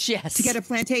 Sure. Yes. To get a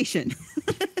plantation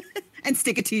and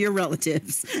stick it to your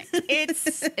relatives.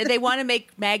 They want to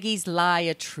make Maggie's lie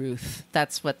a truth.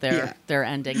 That's what they're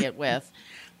ending it with.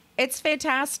 It's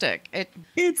fantastic.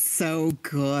 It's so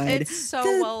good. It's so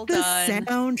well done. The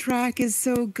soundtrack is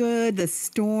so good. The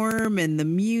storm and the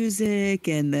music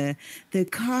and the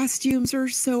costumes are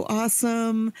so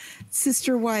awesome.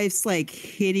 Sister Wife's like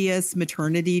hideous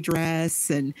maternity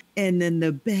dress and then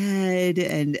the bed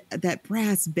and that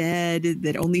brass bed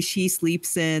that only she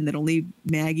sleeps in, that only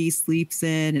Maggie sleeps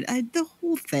in, and the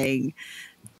whole thing.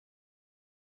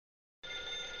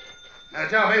 Now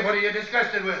tell me, what are you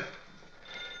disgusted with?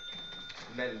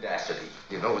 Mendacity.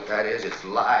 You know what that is? It's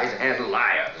lies and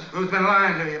liars. Who's been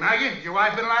lying to you, Maggie? Your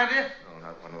wife been lying to you? No,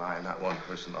 not one lie, not one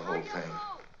person, the whole thing.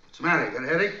 What's the matter? Got a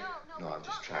headache? No, I'm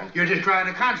just trying to... You're just trying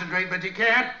to concentrate, but you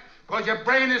can't, because your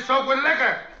brain is soaked with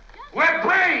liquor. Wet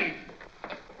brain!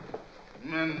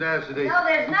 Mendacity. No,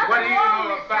 there's nothing What do you wrong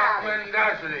know with about Sally.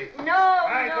 mendacity? No,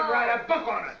 I could no. write a book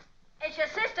on it. It's your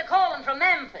sister calling from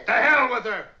Memphis. To hell with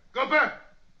her. Gooper,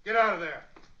 get out of there.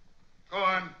 Go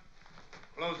on.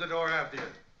 Close the door after you.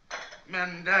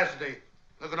 Mendacity.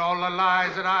 Look at all the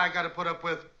lies that I got to put up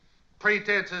with.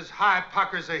 Pretenses,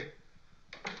 hypocrisy.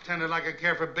 Pretended like I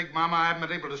care for Big Mama. I haven't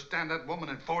been able to stand that woman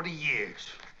in 40 years.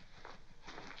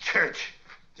 Church.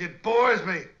 It bores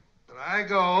me. But I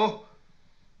go.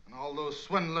 And all those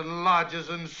swindling lodges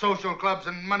and social clubs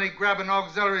and money-grabbing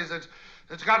auxiliaries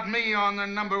that's got me on the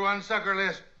 #1 sucker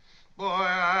list. Boy,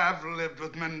 I've lived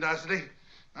with mendacity.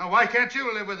 Now, why can't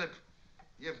you live with it?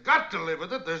 You've got to live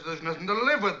with it. There's nothing to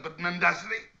live with but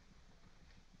mendacity.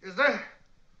 Is there?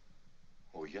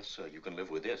 Oh, yes, sir. You can live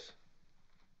with this.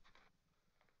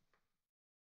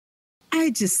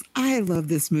 I love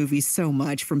this movie so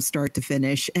much from start to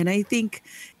finish. And I think,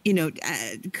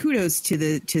 kudos to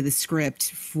the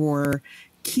script for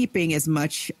keeping as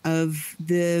much of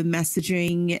the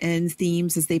messaging and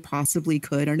themes as they possibly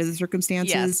could under the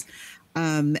circumstances. Yes.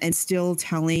 And still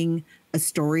telling a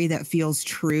story that feels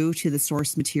true to the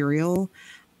source material.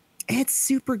 It's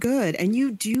super good. And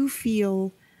you do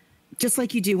feel, just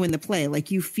like you do in the play, like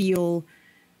you feel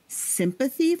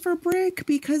sympathy for Brick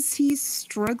because he's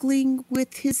struggling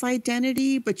with his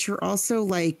identity, but you're also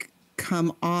like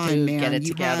come on, Dude, man. get it You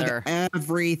together. have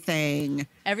everything.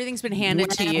 Everything's been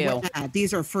handed to you.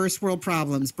 These are first world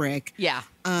problems, Brick. Yeah.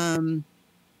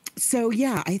 So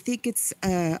yeah, I think it's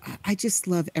I just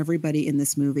love everybody in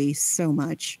this movie so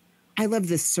much. I love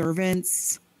the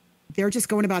servants. They're just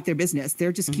going about their business.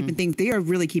 They're just keeping things, they are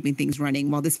really keeping things running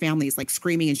while this family is like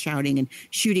screaming and shouting and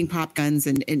shooting pop guns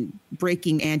and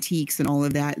breaking antiques and all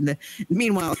of that. And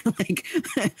meanwhile, like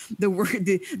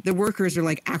the workers are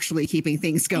like actually keeping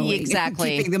things going.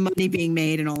 Exactly. Keeping the money being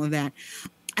made and all of that.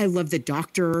 I love the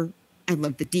doctor. I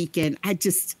love the deacon. I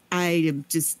am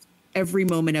just, every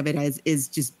moment of it is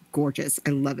just gorgeous.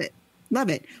 I love it. Love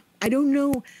it. I don't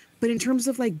know, but in terms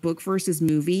of like book versus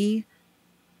movie,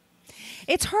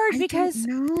 it's hard because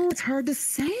no, it's hard to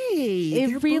say.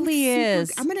 It really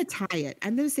is. I'm going to tie it.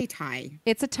 I'm going to say tie.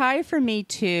 It's a tie for me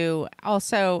too.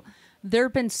 Also, there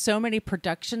have been so many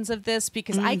productions of this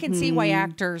because I can see why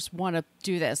actors want to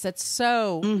do this. It's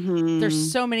so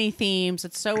there's so many themes.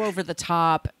 It's so over the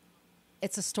top.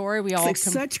 It's a story we all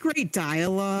such great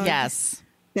dialogue. Yes.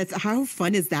 That's how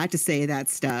fun is that to say that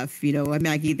stuff? You know, I'm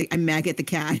Maggie the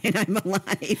cat, and I'm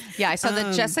alive. Yeah, I saw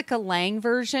the Jessica Lange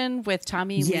version with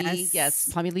Tommy Lee. Yes,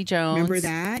 Tommy Lee Jones. Remember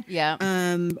that?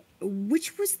 Yeah.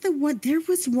 Which was the one? There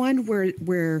was one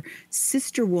where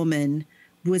Sister Woman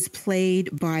was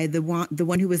played by the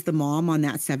one who was the mom on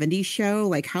that 70s show.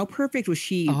 Like, how perfect was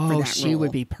she for that role? She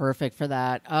would be perfect for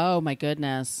that. Oh my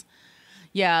goodness.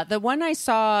 Yeah, the one I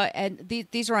saw, and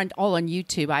these are all on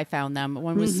YouTube. I found them.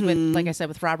 One was with, like I said,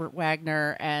 with Robert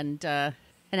Wagner and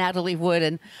Natalie Wood,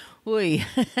 and it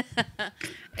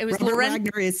was Robert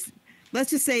Wagner is. Let's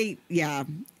just say, yeah,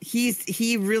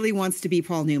 he really wants to be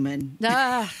Paul Newman.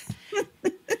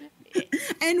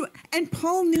 And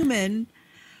Paul Newman,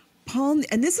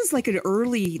 and this is like an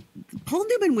early. Paul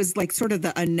Newman was like sort of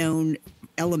the unknown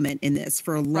element in this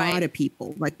for a lot of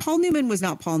people. Like Paul Newman was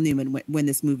not Paul Newman when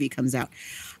this movie comes out.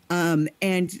 And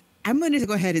I'm going to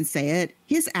go ahead and say it.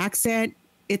 His accent,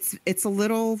 it's a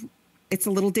little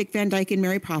Dick Van Dyke and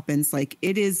Mary Poppins. Like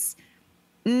it is.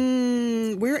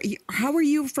 How are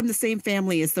you from the same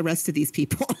family as the rest of these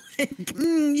people?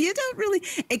 You don't really.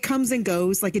 It comes and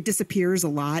goes. Like it disappears a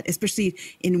lot, especially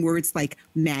in words like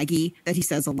Maggie that he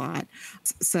says a lot.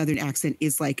 Southern accent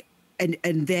is like. And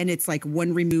then it's like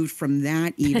one removed from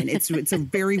that even. It's a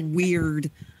very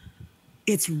weird.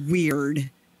 It's weird.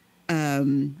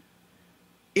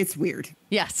 It's weird.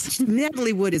 Yes.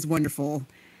 Natalie Wood is wonderful.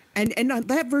 And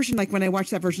that version, like when I watch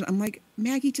that version, I'm like,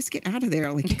 Maggie, just get out of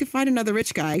there. Like you could find another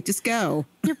rich guy. Just go.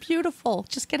 You're beautiful.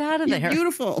 Just get out of there. You're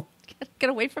beautiful.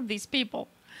 Get away from these people.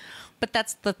 But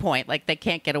that's the point. Like they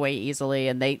can't get away easily,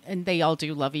 and they all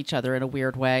do love each other in a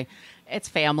weird way. It's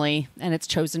family, and it's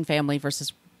chosen family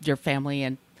versus your family,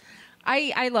 and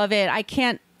I love it. I'll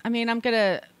get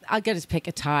to pick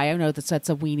a tie. I know that's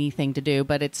a weenie thing to do,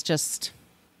 but it's got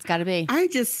to be.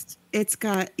 It's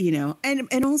got,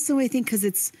 and also I think because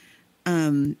it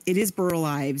is Burl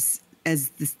Ives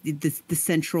as the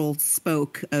central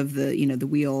spoke of the the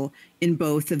wheel in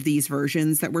both of these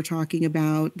versions that we're talking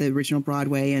about, the original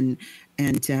Broadway and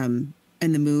the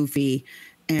movie.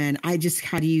 And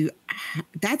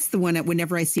that's the one that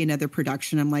whenever I see another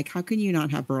production, I'm like, how can you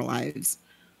not have Burl Ives?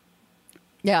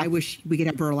 Yeah. I wish we could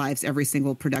have Burl Ives every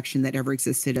single production that ever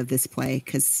existed of this play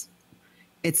because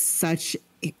it's so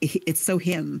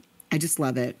him. I just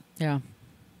love it. Yeah.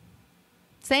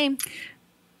 Same.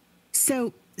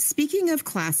 So speaking of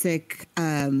classic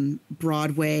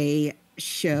Broadway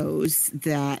shows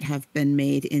that have been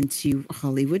made into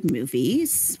Hollywood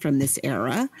movies from this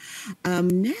era,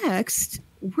 next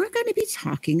we're going to be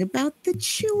talking about the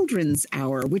Children's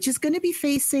Hour, which is going to be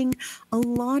facing a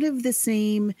lot of the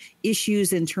same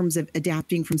issues in terms of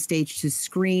adapting from stage to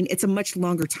screen. It's a much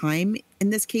longer time in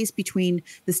this case between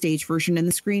the stage version and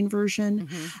the screen version.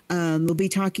 We'll be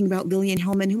talking about Lillian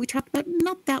Hellman, who we talked about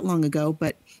not that long ago,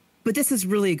 but this is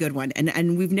really a good one,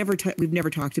 and we've never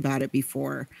talked about it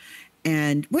before.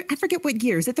 And I forget what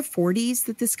year. Is it the 40s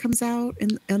that this comes out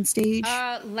on stage?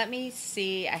 Let me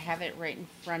see. I have it right in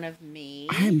front of me.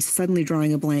 I'm suddenly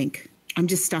drawing a blank. I'm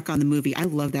just stuck on the movie. I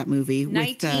love that movie.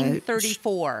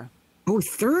 1934.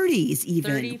 30s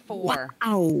even. 34.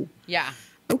 Wow. Yeah.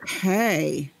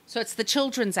 Okay. So it's the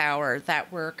Children's Hour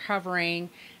that we're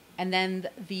covering. And then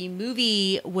the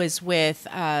movie was with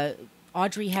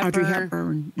Audrey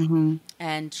Hepburn.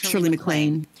 And Shirley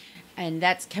MacLaine. And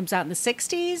that comes out in the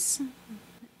 60s,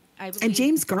 I believe. And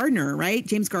James Gardner, right?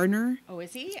 James Gardner. Oh,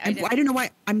 is he? I don't know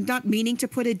why. I'm not meaning to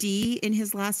put a D in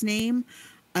his last name.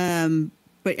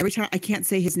 But every time I can't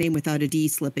say his name without a D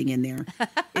slipping in there.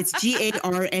 It's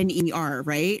Garner,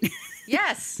 right?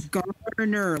 Yes.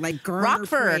 Garner, like Garner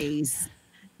Rockford. phrase.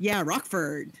 Yeah,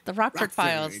 Rockford. The Rockford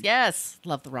Files. Yes.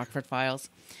 Love the Rockford Files.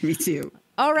 Me too.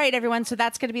 All right, everyone. So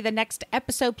that's going to be the next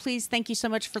episode. Please, thank you so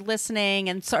much for listening.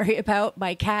 And sorry about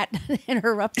my cat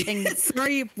interrupting.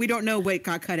 Sorry if we don't know what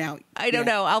got cut out. I don't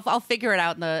know. I'll figure it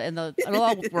out it'll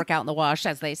all work out in the wash,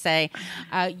 as they say.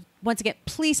 Once again,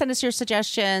 please send us your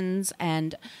suggestions,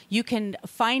 and you can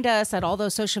find us at all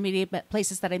those social media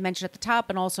places that I mentioned at the top.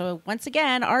 And also, once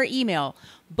again, our email,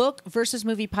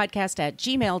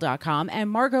 bookversusmoviepodcast@gmail.com. And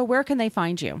Margot, where can they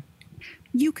find you?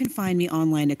 You can find me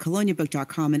online at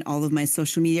coloniabook.com, and all of my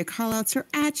social media callouts are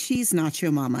at She's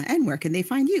Nacho Mama. And where can they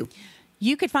find you?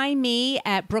 You could find me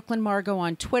at Brooklyn Margot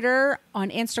on Twitter.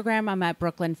 On Instagram, I'm at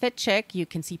Brooklyn Fit Chick. You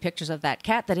can see pictures of that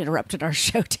cat that interrupted our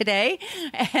show today.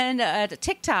 And at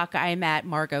TikTok, I'm at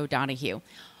Margot Donahue.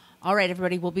 All right,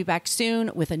 everybody, we'll be back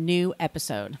soon with a new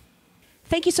episode.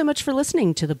 Thank you so much for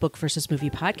listening to the Book versus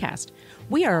Movie podcast.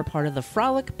 We are a part of the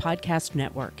Frolic Podcast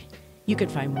Network. You can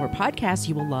find more podcasts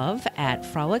you will love at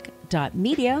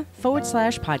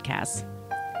frolic.media/podcasts.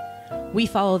 We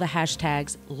follow the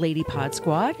hashtags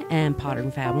LadyPodSquad and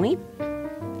Podern Family.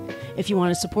 If you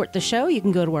want to support the show, you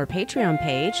can go to our Patreon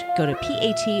page, go to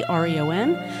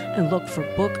Patreon, and look for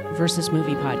Book versus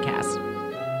Movie Podcast.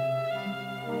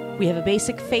 We have a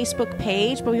basic Facebook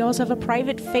page, but we also have a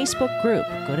private Facebook group.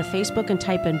 Go to Facebook and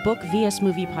type in Book vs.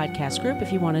 Movie Podcast Group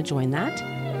if you want to join that.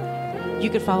 You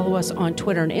can follow us on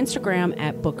Twitter and Instagram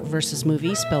at Book versus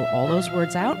Movie. Spell all those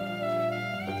words out.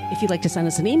 If you'd like to send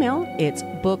us an email, it's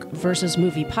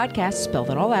bookversusmoviepodcast, spell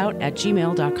that all out, at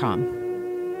gmail.com.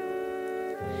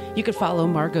 You can follow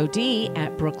Margot D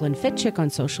at Brooklyn Fit Chick on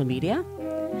social media,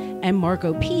 and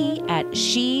Margot P at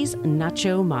She's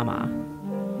Nacho Mama.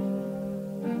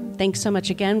 Thanks so much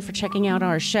again for checking out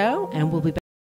our show, and we'll be back.